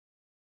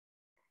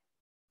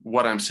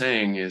what I'm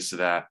saying is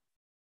that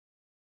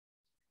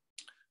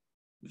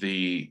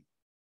the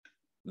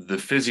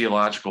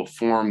physiological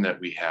form that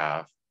we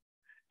have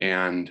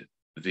and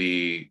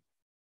the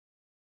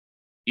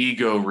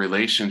ego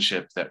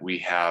relationship that we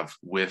have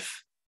with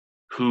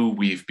who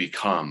we've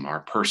become,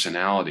 our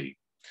personality,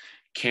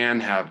 can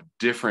have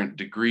different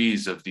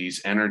degrees of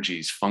these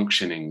energies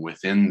functioning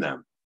within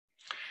them.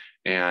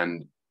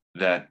 And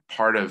that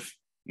part of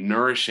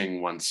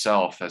nourishing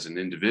oneself as an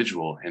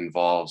individual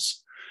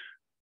involves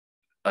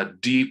a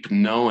deep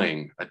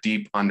knowing, a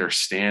deep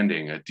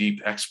understanding, a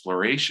deep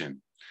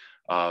exploration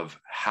of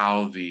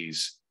how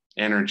these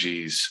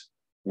energies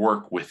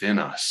work within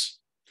us,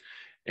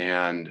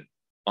 and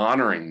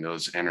honoring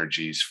those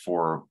energies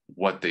for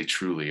what they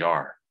truly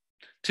are,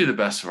 to the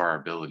best of our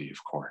ability,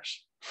 of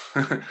course.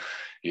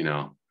 You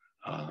know,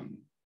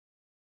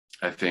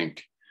 I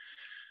think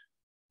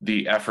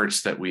the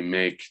efforts that we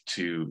make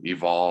to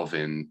evolve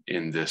in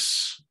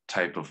this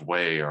type of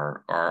way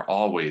are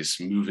always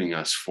moving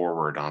us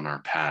forward on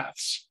our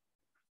paths.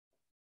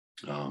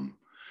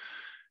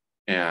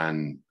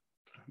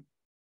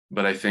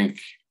 But I think,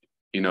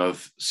 you know,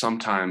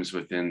 sometimes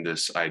within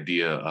this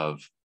idea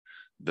of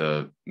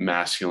the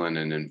masculine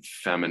and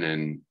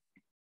feminine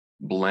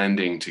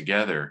blending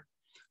together,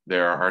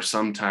 there are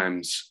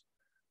sometimes,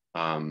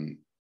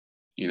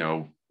 you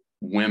know,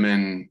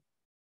 women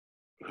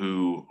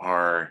who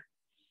are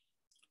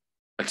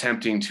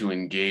attempting to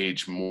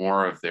engage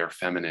more of their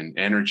feminine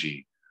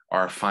energy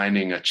are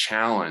finding a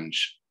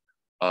challenge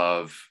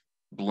of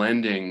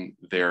blending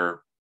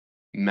their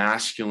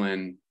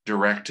masculine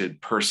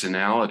directed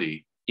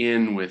personality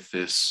in with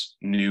this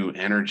new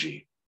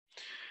energy.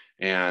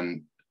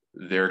 And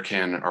there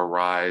can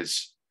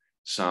arise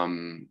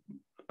some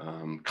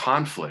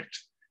conflict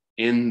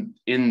in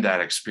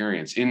that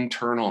experience,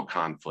 internal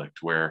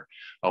conflict, where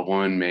a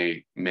woman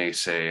may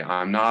say,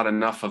 I'm not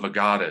enough of a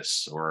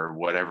goddess, or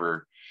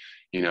whatever,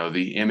 you know,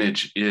 the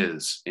image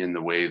is in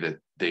the way that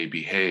they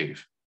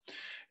behave.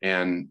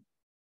 And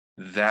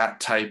that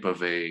type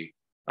of an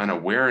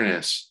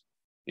awareness,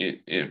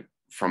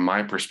 from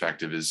my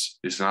perspective,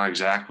 is not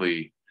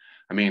exactly,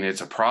 I mean,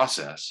 it's a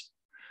process,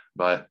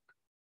 but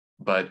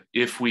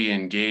if we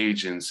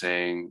engage in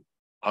saying,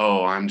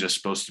 oh, I'm just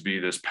supposed to be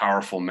this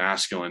powerful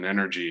masculine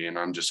energy, and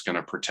I'm just going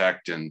to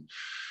protect and,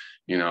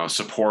 you know,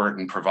 support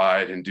and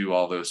provide and do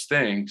all those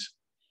things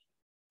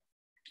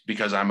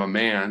because I'm a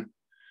man,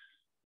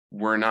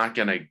 we're not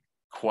going to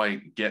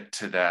quite get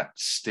to that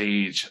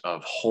stage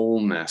of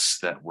wholeness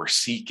that we're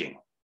seeking.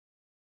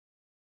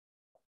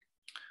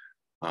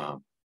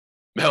 Bill,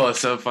 it's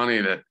so funny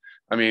that,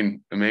 I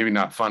mean, maybe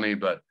not funny,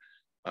 but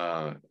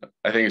I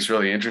think it's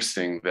really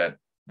interesting that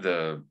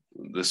the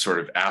sort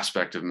of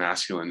aspect of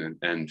masculine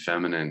and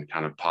feminine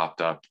kind of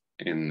popped up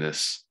in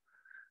this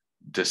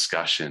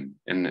discussion.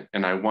 And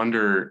I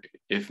wonder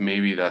if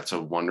maybe that's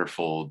a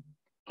wonderful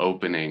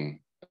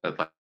opening,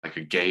 like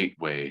a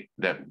gateway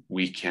that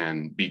we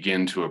can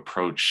begin to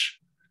approach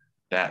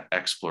that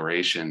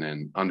exploration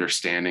and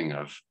understanding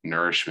of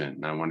nourishment.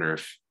 And I wonder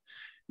if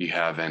you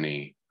have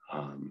any,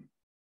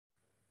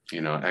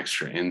 you know,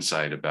 extra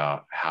insight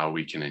about how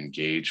we can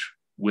engage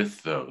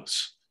with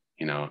those,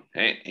 you know,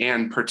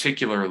 and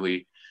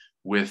particularly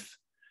with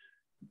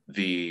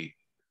the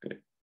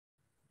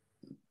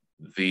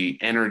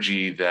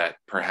energy that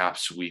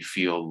perhaps we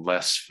feel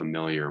less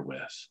familiar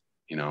with,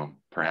 you know,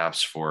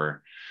 perhaps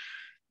for,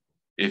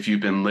 if you've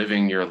been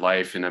living your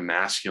life in a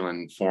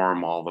masculine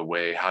form all the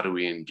way, how do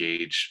we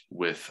engage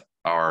with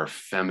our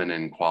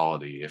feminine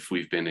quality? If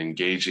we've been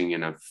engaging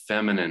in a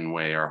feminine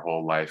way our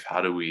whole life,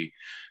 how do we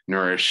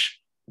nourish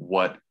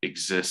what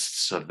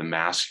exists of the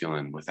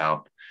masculine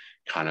without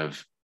kind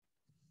of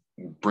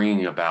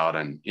bringing about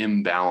an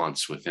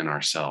imbalance within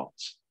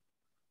ourselves?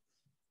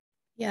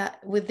 Yeah,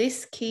 with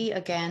this key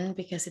again,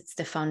 because it's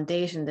the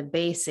foundation, the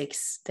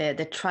basics,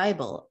 the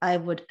tribal, I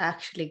would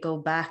actually go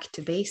back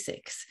to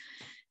basics.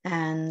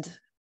 And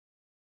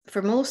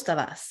for most of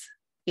us,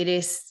 it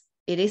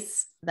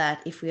is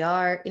that if we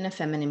are in a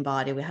feminine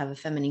body, we have a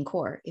feminine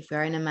core. If we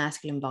are in a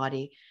masculine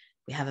body,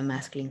 we have a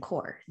masculine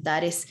core.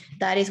 That is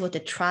what the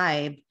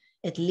tribe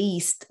at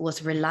least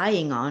was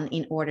relying on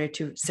in order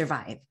to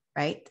survive,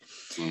 right?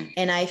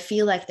 And I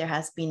feel like there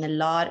has been a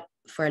lot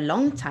for a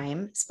long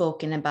time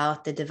spoken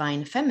about the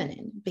divine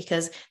feminine,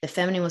 because the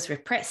feminine was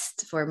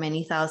repressed for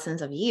many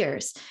thousands of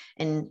years,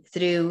 and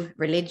through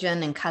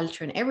religion and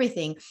culture and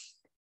everything,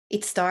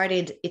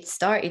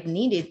 it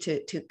needed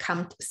to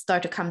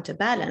start to come to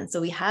balance. So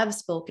we have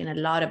spoken a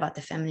lot about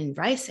the feminine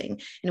rising,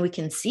 and we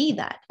can see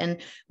that, and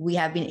we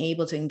have been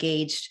able to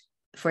engage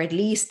for at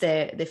least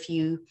the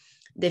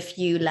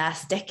few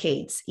last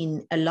decades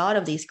in a lot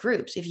of these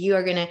groups. If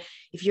you're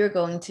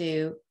going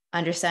to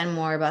understand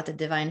more about the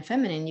divine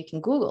feminine, you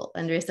can Google,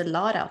 and there's a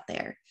lot out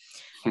there.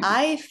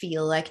 I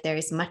feel like there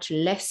is much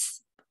less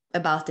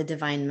about the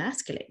divine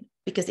masculine.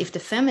 because if the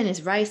feminine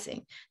is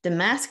rising, the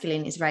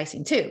masculine is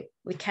rising too.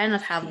 We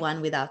cannot have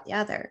one without the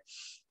other.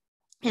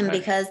 And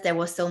because there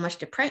was so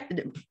much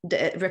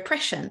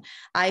repression,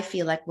 I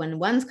feel like when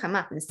one's come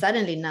up and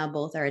suddenly now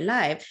both are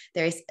alive,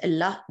 there's a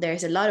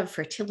lot of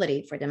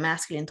fertility for the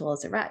masculine to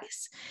also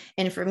rise.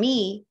 And for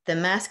me, the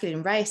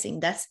masculine rising,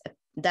 that's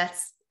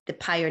the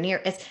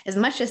pioneer. As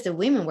much as the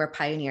women were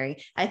pioneering,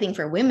 I think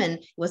for women,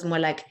 it was more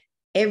like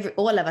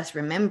all of us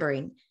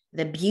remembering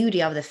the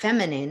beauty of the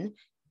feminine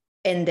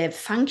and the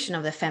function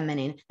of the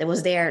feminine that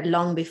was there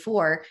long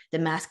before the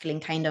masculine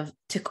kind of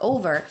took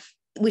over,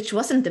 which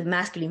wasn't the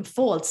masculine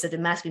faults that the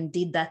masculine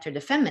did that to the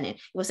feminine.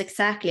 It was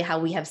exactly how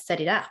we have set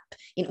it up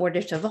in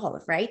order to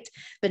evolve, right?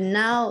 But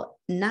now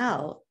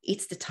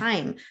it's the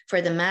time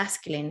for the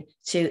masculine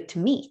to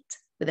meet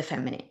with the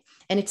feminine.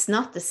 And it's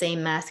not the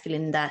same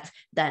masculine that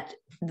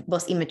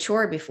was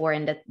immature before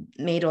and that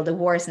made all the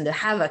wars and the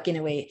havoc in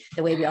a way,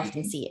 the way we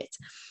often see it.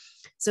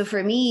 So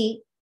for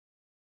me,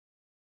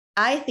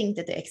 I think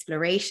that the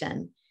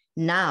exploration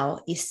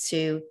now is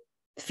to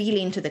feel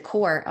into the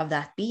core of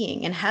that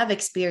being and have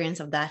experience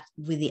of that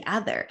with the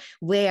other,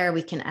 where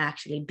we can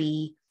actually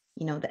be,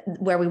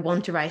 where we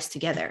want to rise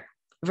together,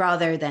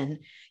 rather than,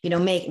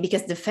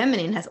 because the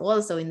feminine has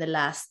also in the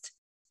last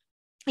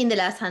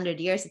 100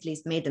 years at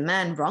least made the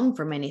man wrong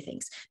for many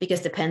things,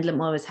 because the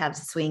pendulum always has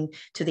to swing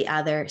to the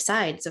other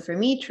side. So for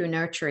me, true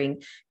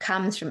nurturing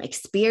comes from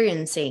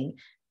experiencing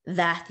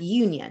that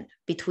union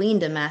between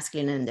the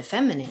masculine and the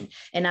feminine.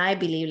 And I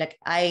believe, like,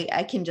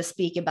 I can just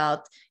speak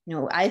about,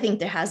 I think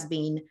there has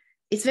been,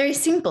 it's very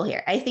simple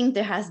here. I think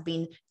there has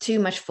been too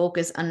much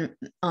focus on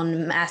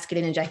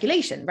masculine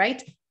ejaculation,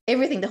 right?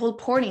 Everything, the whole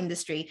porn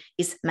industry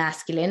is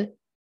masculine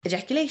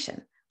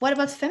ejaculation. What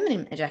about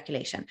feminine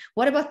ejaculation?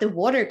 What about the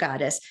water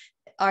goddess,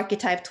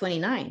 archetype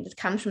 29, that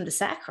comes from the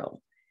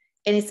sacral?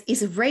 And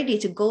it's ready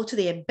to go to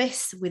the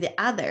abyss with the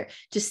other,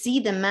 to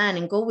see the man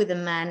and go with the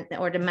man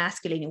or the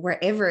masculine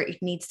wherever it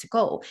needs to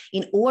go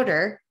in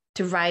order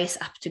to rise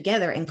up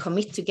together and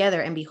commit together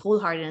and be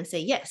wholehearted and say,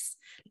 yes,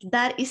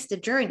 that is the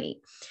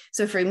journey.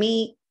 So for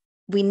me,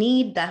 we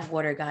need that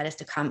water goddess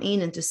to come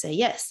in and to say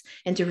yes,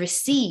 and to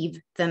receive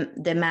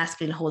the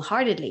masculine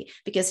wholeheartedly,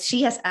 because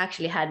she has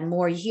actually had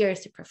more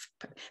years to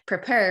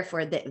prepare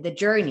for the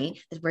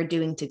journey that we're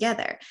doing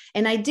together.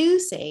 And I do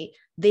say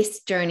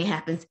this journey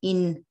happens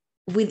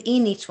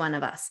within each one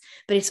of us,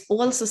 but it's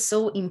also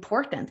so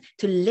important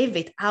to live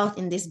it out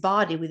in this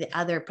body with the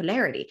other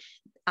polarity.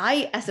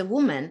 As a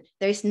woman,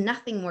 there is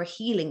nothing more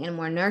healing and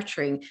more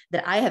nurturing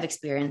that I have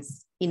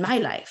experienced in my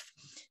life.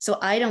 So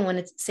I don't want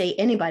to say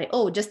anybody,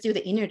 oh, just do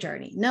the inner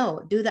journey.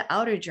 No, do the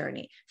outer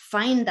journey.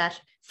 Find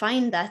that,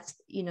 I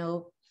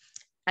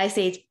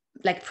say it's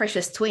like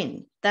precious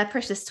twin, that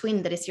precious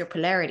twin that is your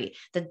polarity,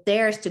 that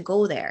dares to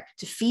go there,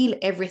 to feel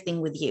everything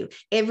with you,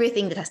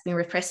 everything that has been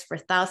repressed for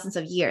thousands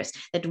of years,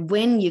 that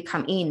when you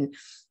come in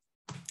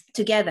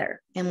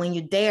together and when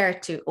you dare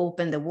to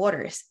open the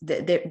waters,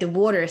 the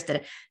waters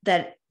that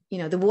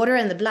the water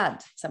and the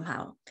blood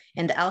somehow,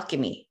 and the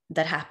alchemy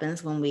that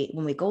happens when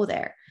we go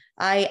there.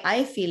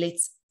 I feel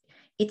it's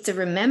a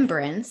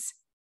remembrance,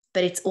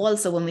 but it's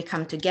also when we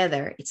come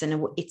together, it's an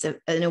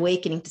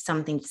awakening to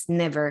something that's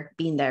never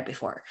been there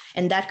before.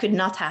 And that could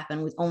not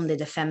happen with only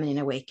the feminine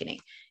awakening.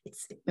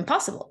 It's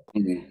impossible.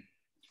 Mm-hmm.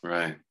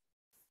 Right.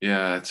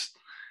 Yeah. It's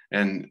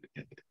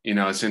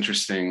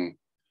interesting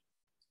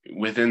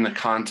within the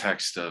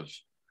context of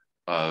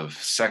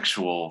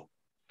sexual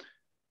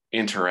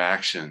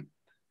interaction,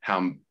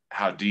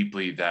 how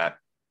deeply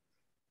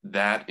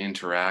that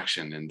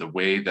interaction and the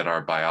way that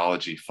our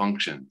biology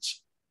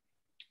functions,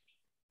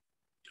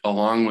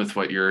 along with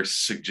what you're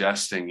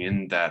suggesting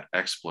in that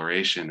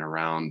exploration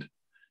around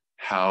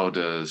how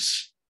do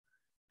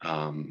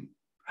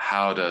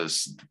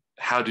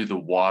the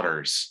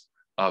waters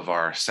of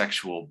our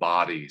sexual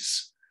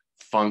bodies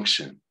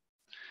function,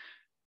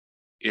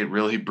 it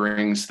really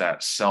brings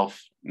that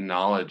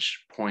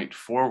self-knowledge point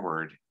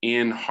forward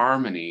in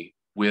harmony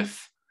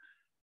with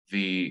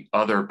the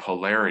other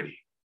polarity,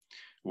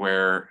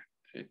 where,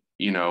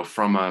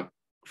 from a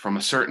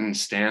certain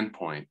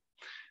standpoint,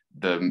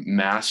 the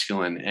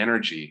masculine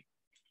energy,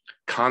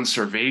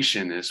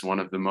 conservation is one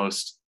of the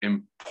most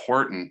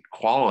important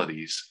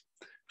qualities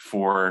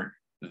for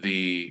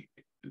the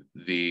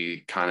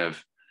kind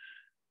of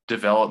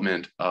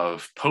development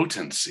of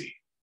potency.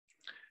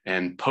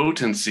 And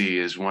potency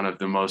is one of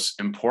the most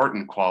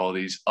important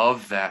qualities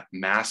of that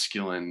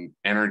masculine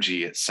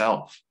energy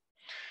itself,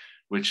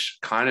 which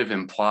kind of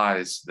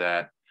implies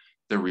that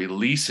the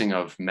releasing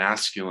of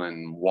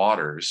masculine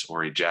waters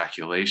or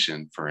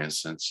ejaculation, for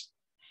instance,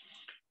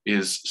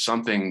 is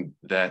something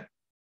that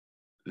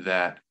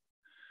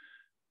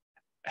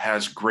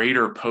has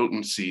greater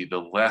potency the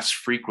less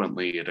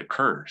frequently it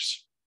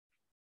occurs.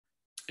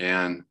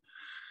 And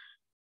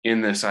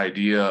in this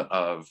idea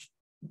of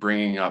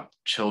bringing up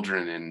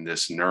children in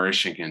this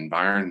nourishing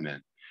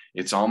environment,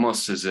 it's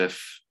almost as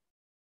if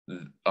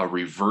a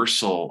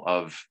reversal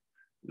of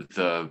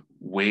the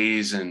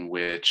ways in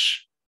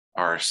which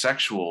our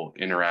sexual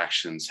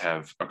interactions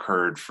have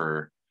occurred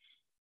for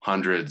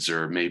hundreds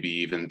or maybe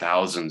even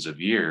thousands of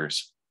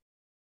years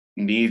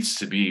needs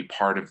to be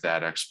part of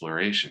that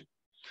exploration.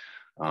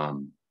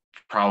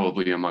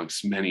 Probably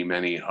amongst many,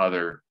 many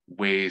other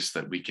ways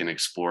that we can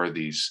explore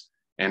these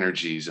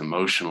energies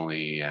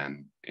emotionally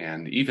and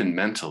even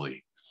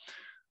mentally.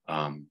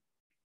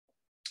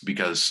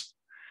 Because,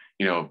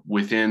 you know,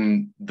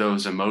 within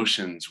those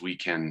emotions, we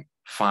can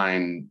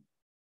find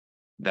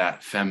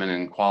that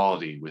feminine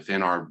quality.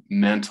 Within our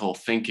mental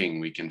thinking,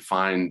 we can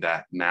find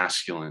that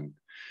masculine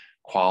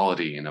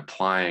quality, and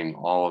applying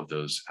all of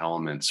those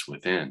elements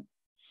within.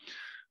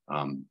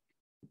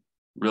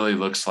 Really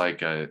looks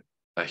like a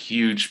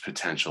huge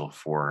potential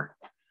for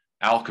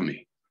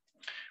alchemy,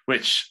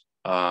 which,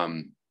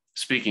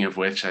 speaking of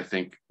which, I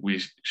think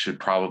we should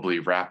probably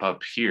wrap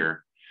up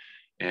here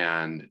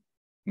and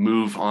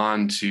move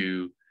on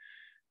to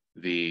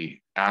the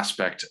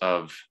aspect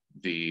of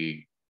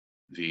the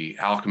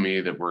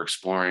alchemy that we're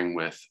exploring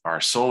with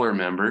our solar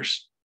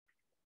members.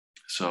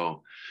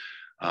 So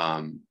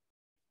I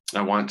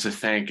want to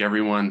thank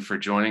everyone for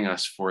joining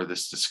us for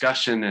this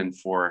discussion and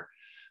for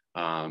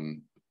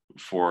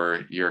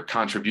your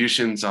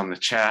contributions on the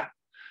chat.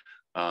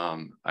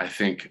 I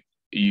think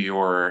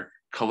your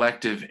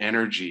collective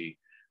energy,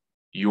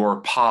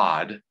 your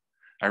pod,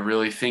 I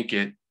really think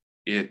it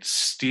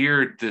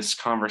steered this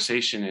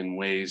conversation in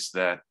ways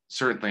that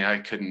certainly I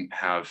couldn't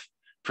have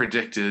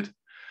predicted.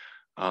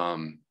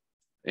 And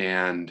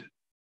I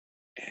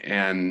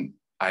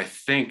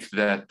think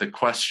that the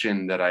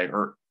question that I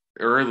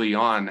early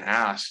on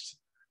asked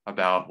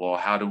about, well,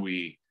 how do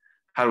we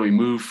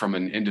move from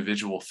an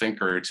individual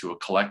thinker to a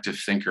collective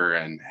thinker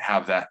and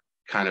have that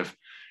kind of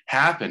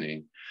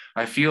happening?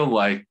 I feel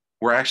like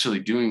we're actually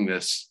doing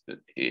this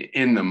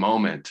in the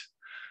moment,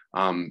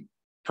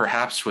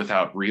 perhaps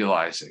without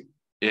realizing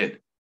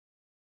it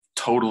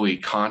totally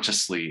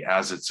consciously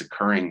as it's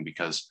occurring,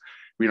 because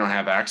we don't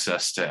have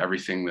access to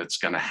everything that's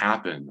going to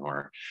happen,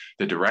 or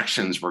the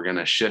directions we're going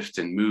to shift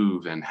and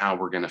move, and how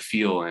we're going to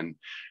feel in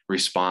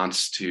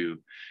response to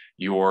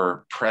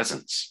your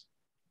presence.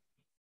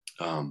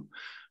 I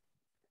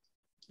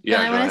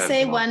want to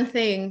say one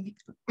thing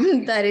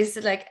that is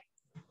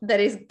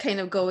kind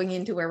of going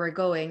into where we're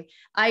going.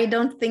 I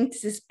don't think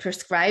this is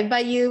prescribed by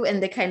you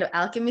and the kind of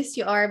alchemist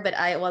you are, but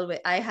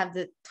I have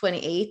the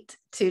 28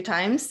 2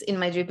 times in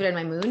my Jupiter and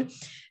my moon.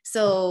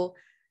 So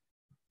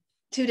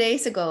 2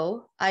 days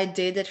ago, I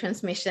did the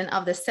transmission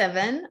of the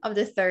 7, of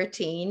the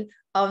 13,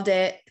 of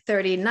the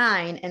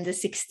 39, and the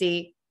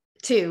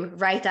 62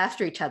 right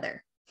after each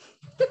other.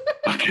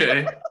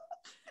 Okay.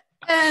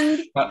 And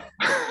it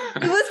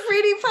was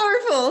pretty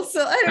powerful.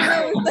 So I don't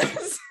know if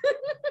that's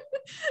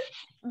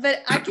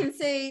but I can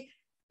say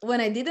when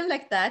I did them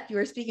like that, you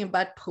were speaking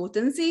about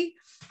potency.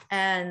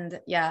 And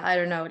yeah, I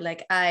don't know,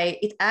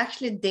 it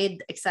actually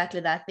did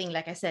exactly that thing.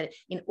 Like I said,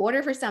 in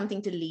order for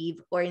something to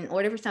leave, or in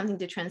order for something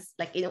to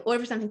in order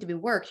for something to be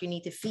worked, you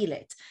need to feel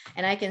it.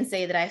 And I can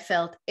say that I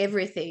felt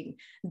everything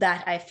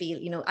that I feel.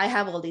 You know, I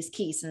have all these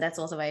keys, and that's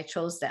also why I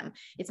chose them.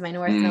 It's my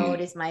North Node,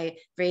 it's my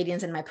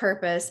radiance and my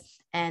purpose,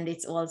 and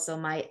it's also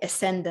my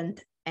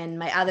ascendant and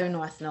my other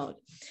North Node.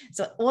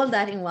 So all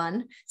that in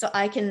one. So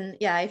I can,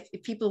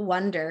 if people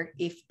wonder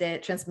if the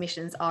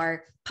transmissions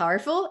are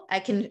powerful,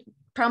 I can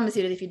promise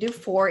you that if you do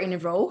 4 in a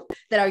row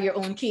that are your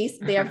own keys,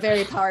 they are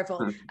very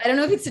powerful. I don't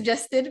know if it's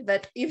suggested,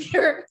 but if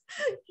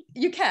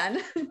you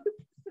can.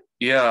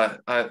 Yeah,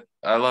 I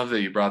love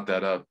that you brought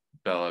that up,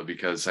 Bella,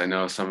 because I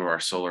know some of our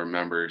solar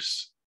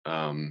members,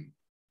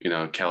 you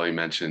know, Kelly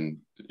mentioned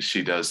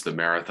she does the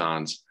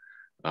marathons.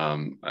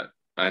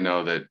 I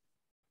know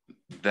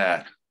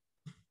that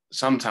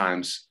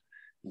sometimes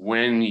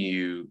when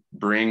you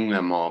bring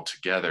them all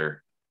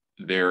together,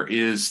 there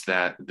is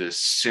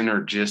this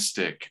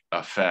synergistic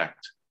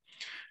effect.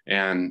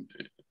 And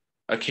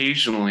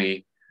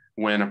occasionally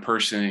when a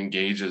person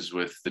engages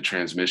with the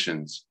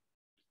transmissions,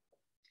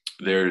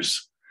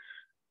 there's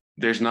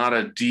not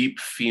a deep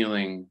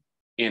feeling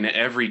in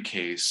every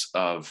case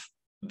of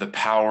the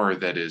power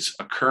that is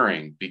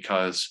occurring,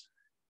 because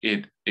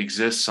it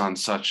exists on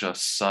such a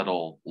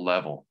subtle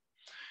level.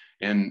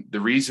 And the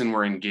reason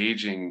we're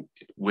engaging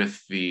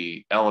with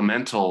the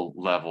elemental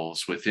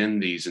levels within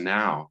these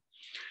now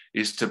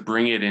is to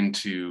bring it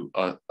into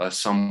a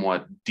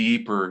somewhat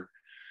deeper,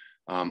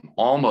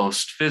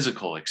 almost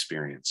physical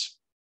experience.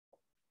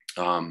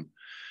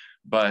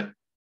 But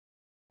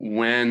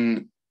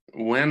when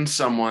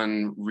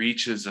someone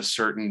reaches a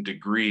certain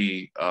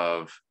degree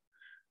of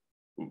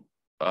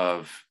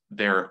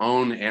their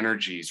own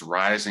energies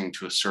rising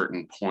to a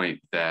certain point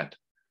that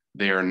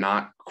they are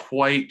not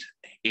quite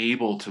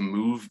able to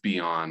move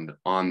beyond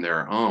on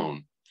their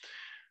own,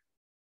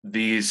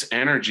 these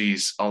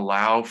energies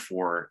allow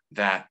for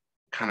that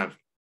kind of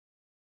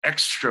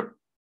extra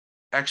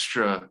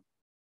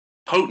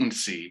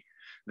potency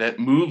that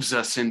moves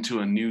us into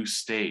a new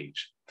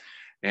stage.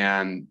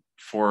 And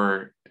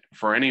for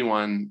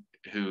anyone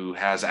who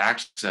has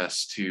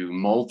access to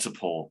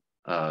multiple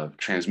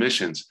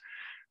transmissions,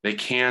 they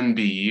can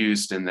be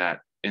used in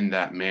that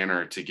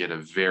manner to get a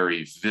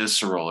very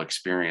visceral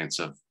experience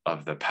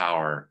of the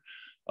power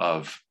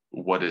of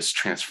what is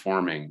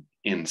transforming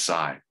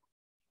inside.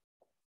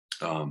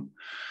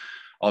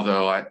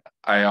 Although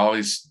I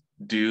always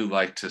do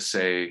like to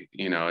say,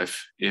 you know,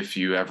 if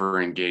you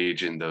ever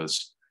engage in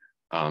those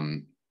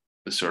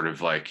sort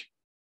of like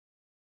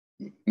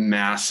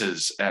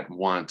masses at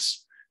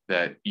once,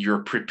 that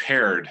you're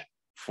prepared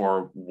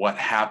for what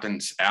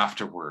happens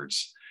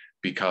afterwards,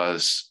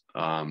 because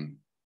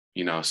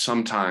you know,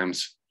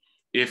 sometimes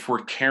if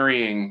we're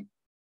carrying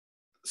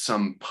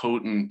some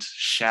potent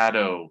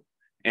shadow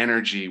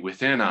energy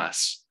within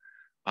us,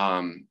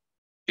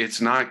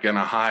 it's not going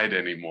to hide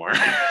anymore.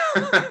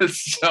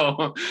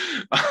 So,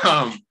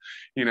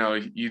 you know,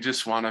 you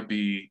just want to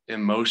be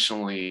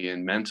emotionally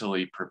and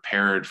mentally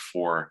prepared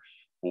for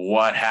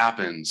what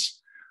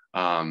happens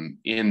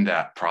in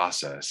that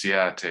process.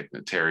 Yeah,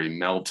 Terry,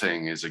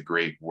 melting is a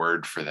great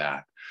word for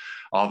that.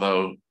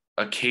 Although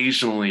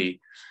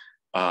occasionally,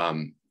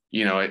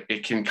 you know,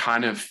 it can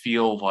kind of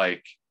feel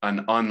like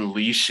an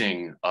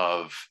unleashing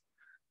of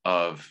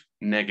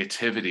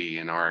negativity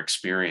in our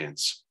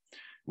experience,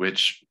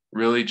 which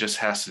really just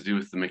has to do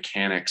with the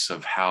mechanics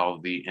of how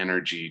the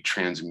energy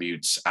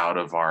transmutes out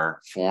of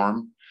our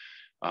form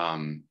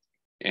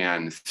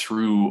and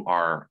through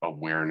our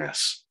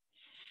awareness.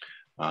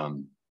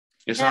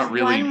 It's not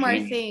really one more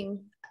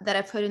thing that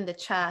I put in the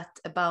chat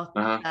about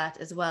that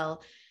as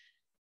well,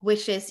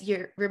 which is,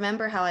 you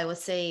remember how I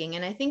was saying,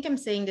 and I think I'm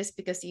saying this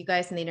because you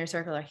guys in the inner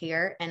circle are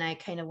here, and I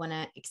kind of want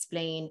to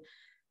explain.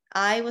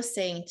 I was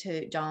saying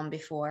to John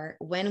before,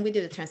 when we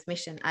do the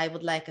transmission, I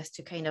would like us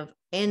to kind of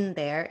end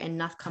there and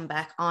not come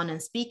back on and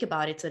speak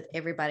about it so that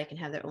everybody can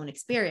have their own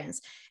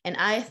experience. And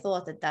I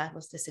thought that that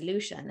was the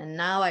solution. And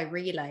now I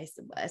realized,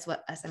 as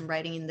I'm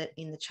writing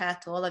in the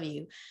chat to all of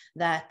you,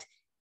 that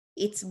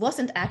it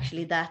wasn't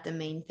actually that the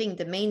main thing.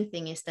 The main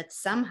thing is that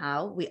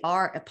somehow we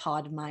are a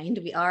pod mind.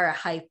 We are a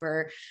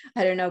hyper,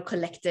 I don't know,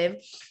 collective.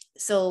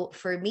 So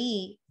for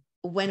me,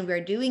 when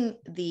we're doing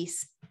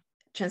these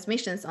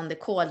transmissions on the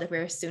call that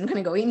we're soon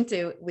going to go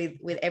into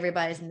with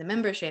everybody's in the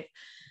membership,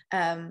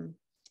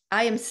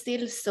 I am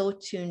still so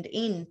tuned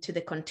in to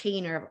the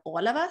container of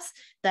all of us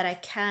that I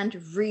can't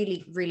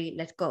really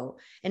let go.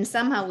 And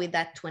somehow with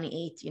that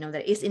 28, you know,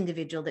 that is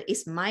individual, that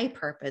is my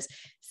purpose.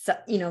 So,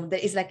 you know,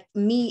 that is like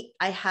me,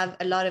 I have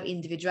a lot of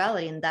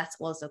individuality, and that's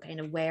also kind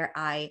of where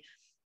I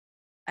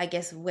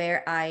guess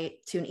where I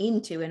tune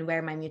into and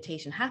where my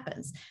mutation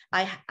happens.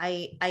 I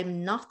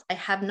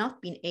have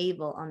not been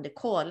able on the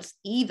calls,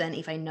 even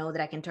if I know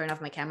that I can turn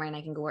off my camera and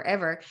I can go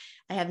wherever,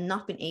 I have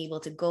not been able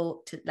to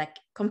go to like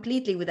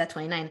completely with that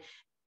 29,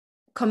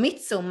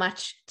 commit so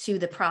much to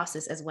the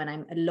process as when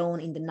I'm alone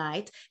in the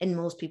night and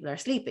most people are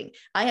sleeping.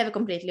 I have a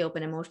completely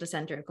open emotional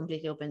center, a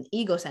completely open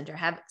ego center,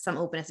 have some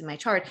openness in my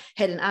chart,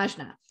 head and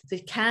ajna. So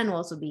it can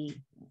also be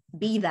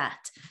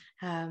that.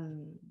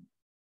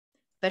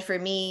 But for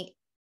me,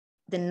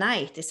 the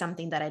night is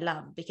something that I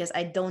love because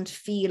I don't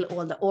feel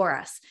all the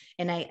auras,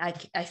 and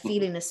I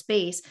feel in a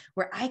space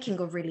where I can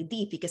go really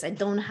deep because I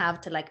don't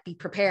have to like be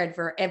prepared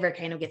for whatever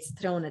kind of gets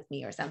thrown at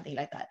me or something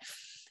like that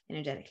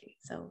energetically.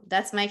 So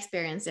that's my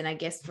experience. And I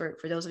guess for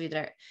those of you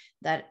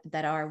that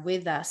are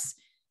with us,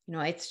 you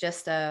know, it's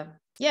just a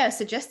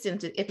suggestion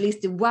to at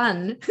least do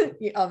one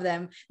of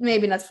them,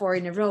 maybe not 4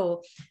 in a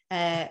row,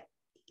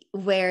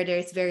 where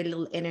there's very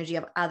little energy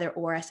of other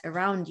auras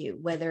around you,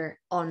 whether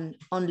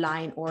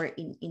online or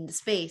in the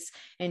space,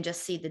 and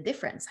just see the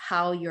difference,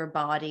 how your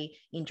body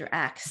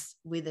interacts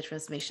with the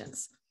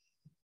transmissions.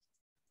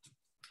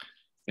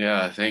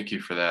 Yeah, thank you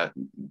for that,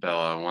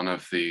 Bella. One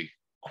of the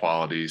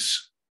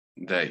qualities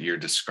that you're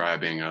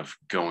describing of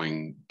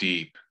going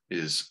deep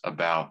is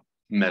about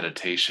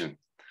meditation.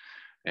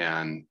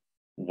 And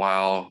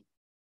while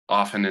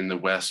often in the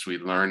West, we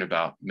learn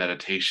about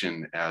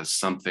meditation as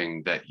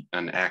something that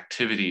an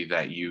activity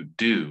that you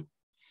do.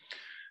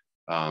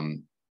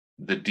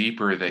 The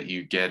deeper that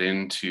you get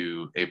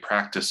into a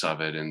practice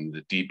of it and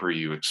the deeper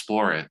you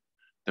explore it,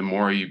 the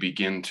more you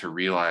begin to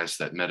realize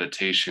that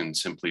meditation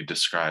simply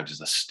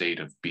describes a state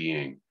of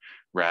being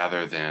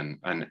rather than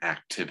an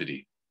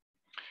activity.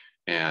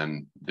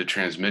 And the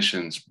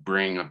transmissions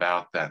bring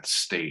about that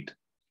state.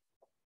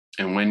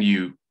 And when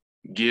you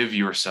give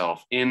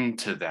yourself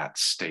into that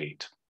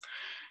state,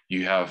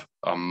 you have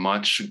a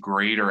much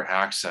greater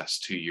access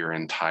to your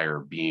entire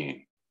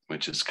being,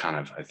 which is kind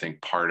of, I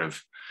think, part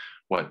of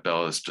what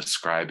Bella is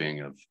describing,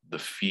 of the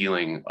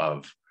feeling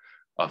of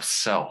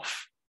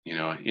self, you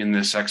know, in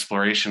this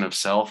exploration of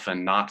self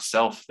and not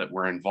self that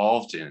we're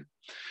involved in.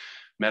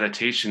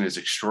 Meditation is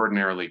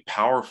extraordinarily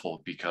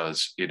powerful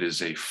because it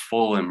is a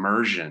full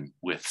immersion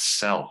with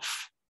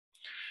self.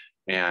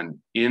 And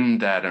in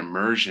that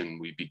immersion,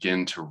 we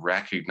begin to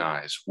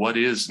recognize what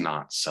is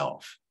not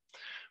self.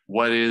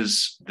 What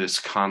is this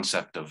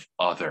concept of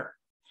other?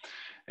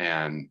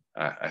 And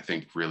I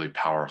think really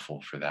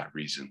powerful for that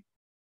reason.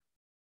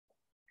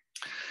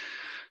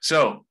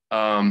 So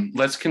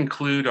let's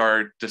conclude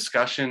our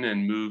discussion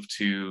and move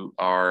to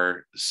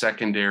our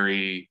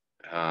secondary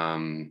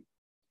Zoom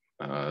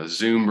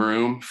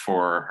room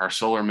for our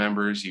solar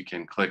members. You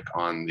can click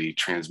on the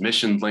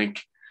transmission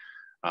link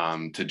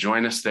to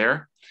join us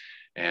there.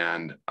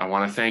 And I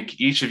want to thank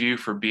each of you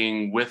for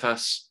being with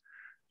us.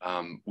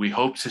 We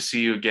hope to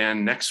see you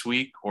again next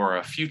week, or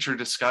a future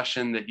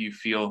discussion that you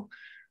feel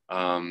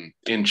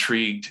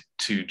intrigued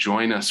to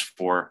join us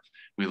for.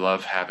 We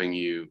love having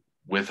you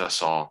with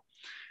us all.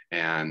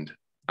 And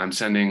I'm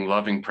sending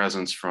loving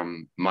presents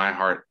from my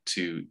heart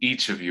to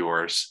each of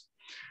yours.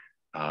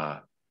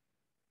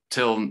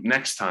 Till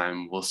next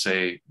time, we'll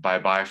say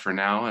bye-bye for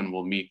now, and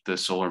we'll meet the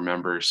solar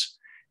members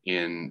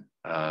in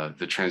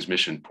the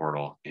transmission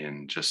portal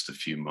in just a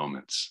few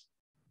moments.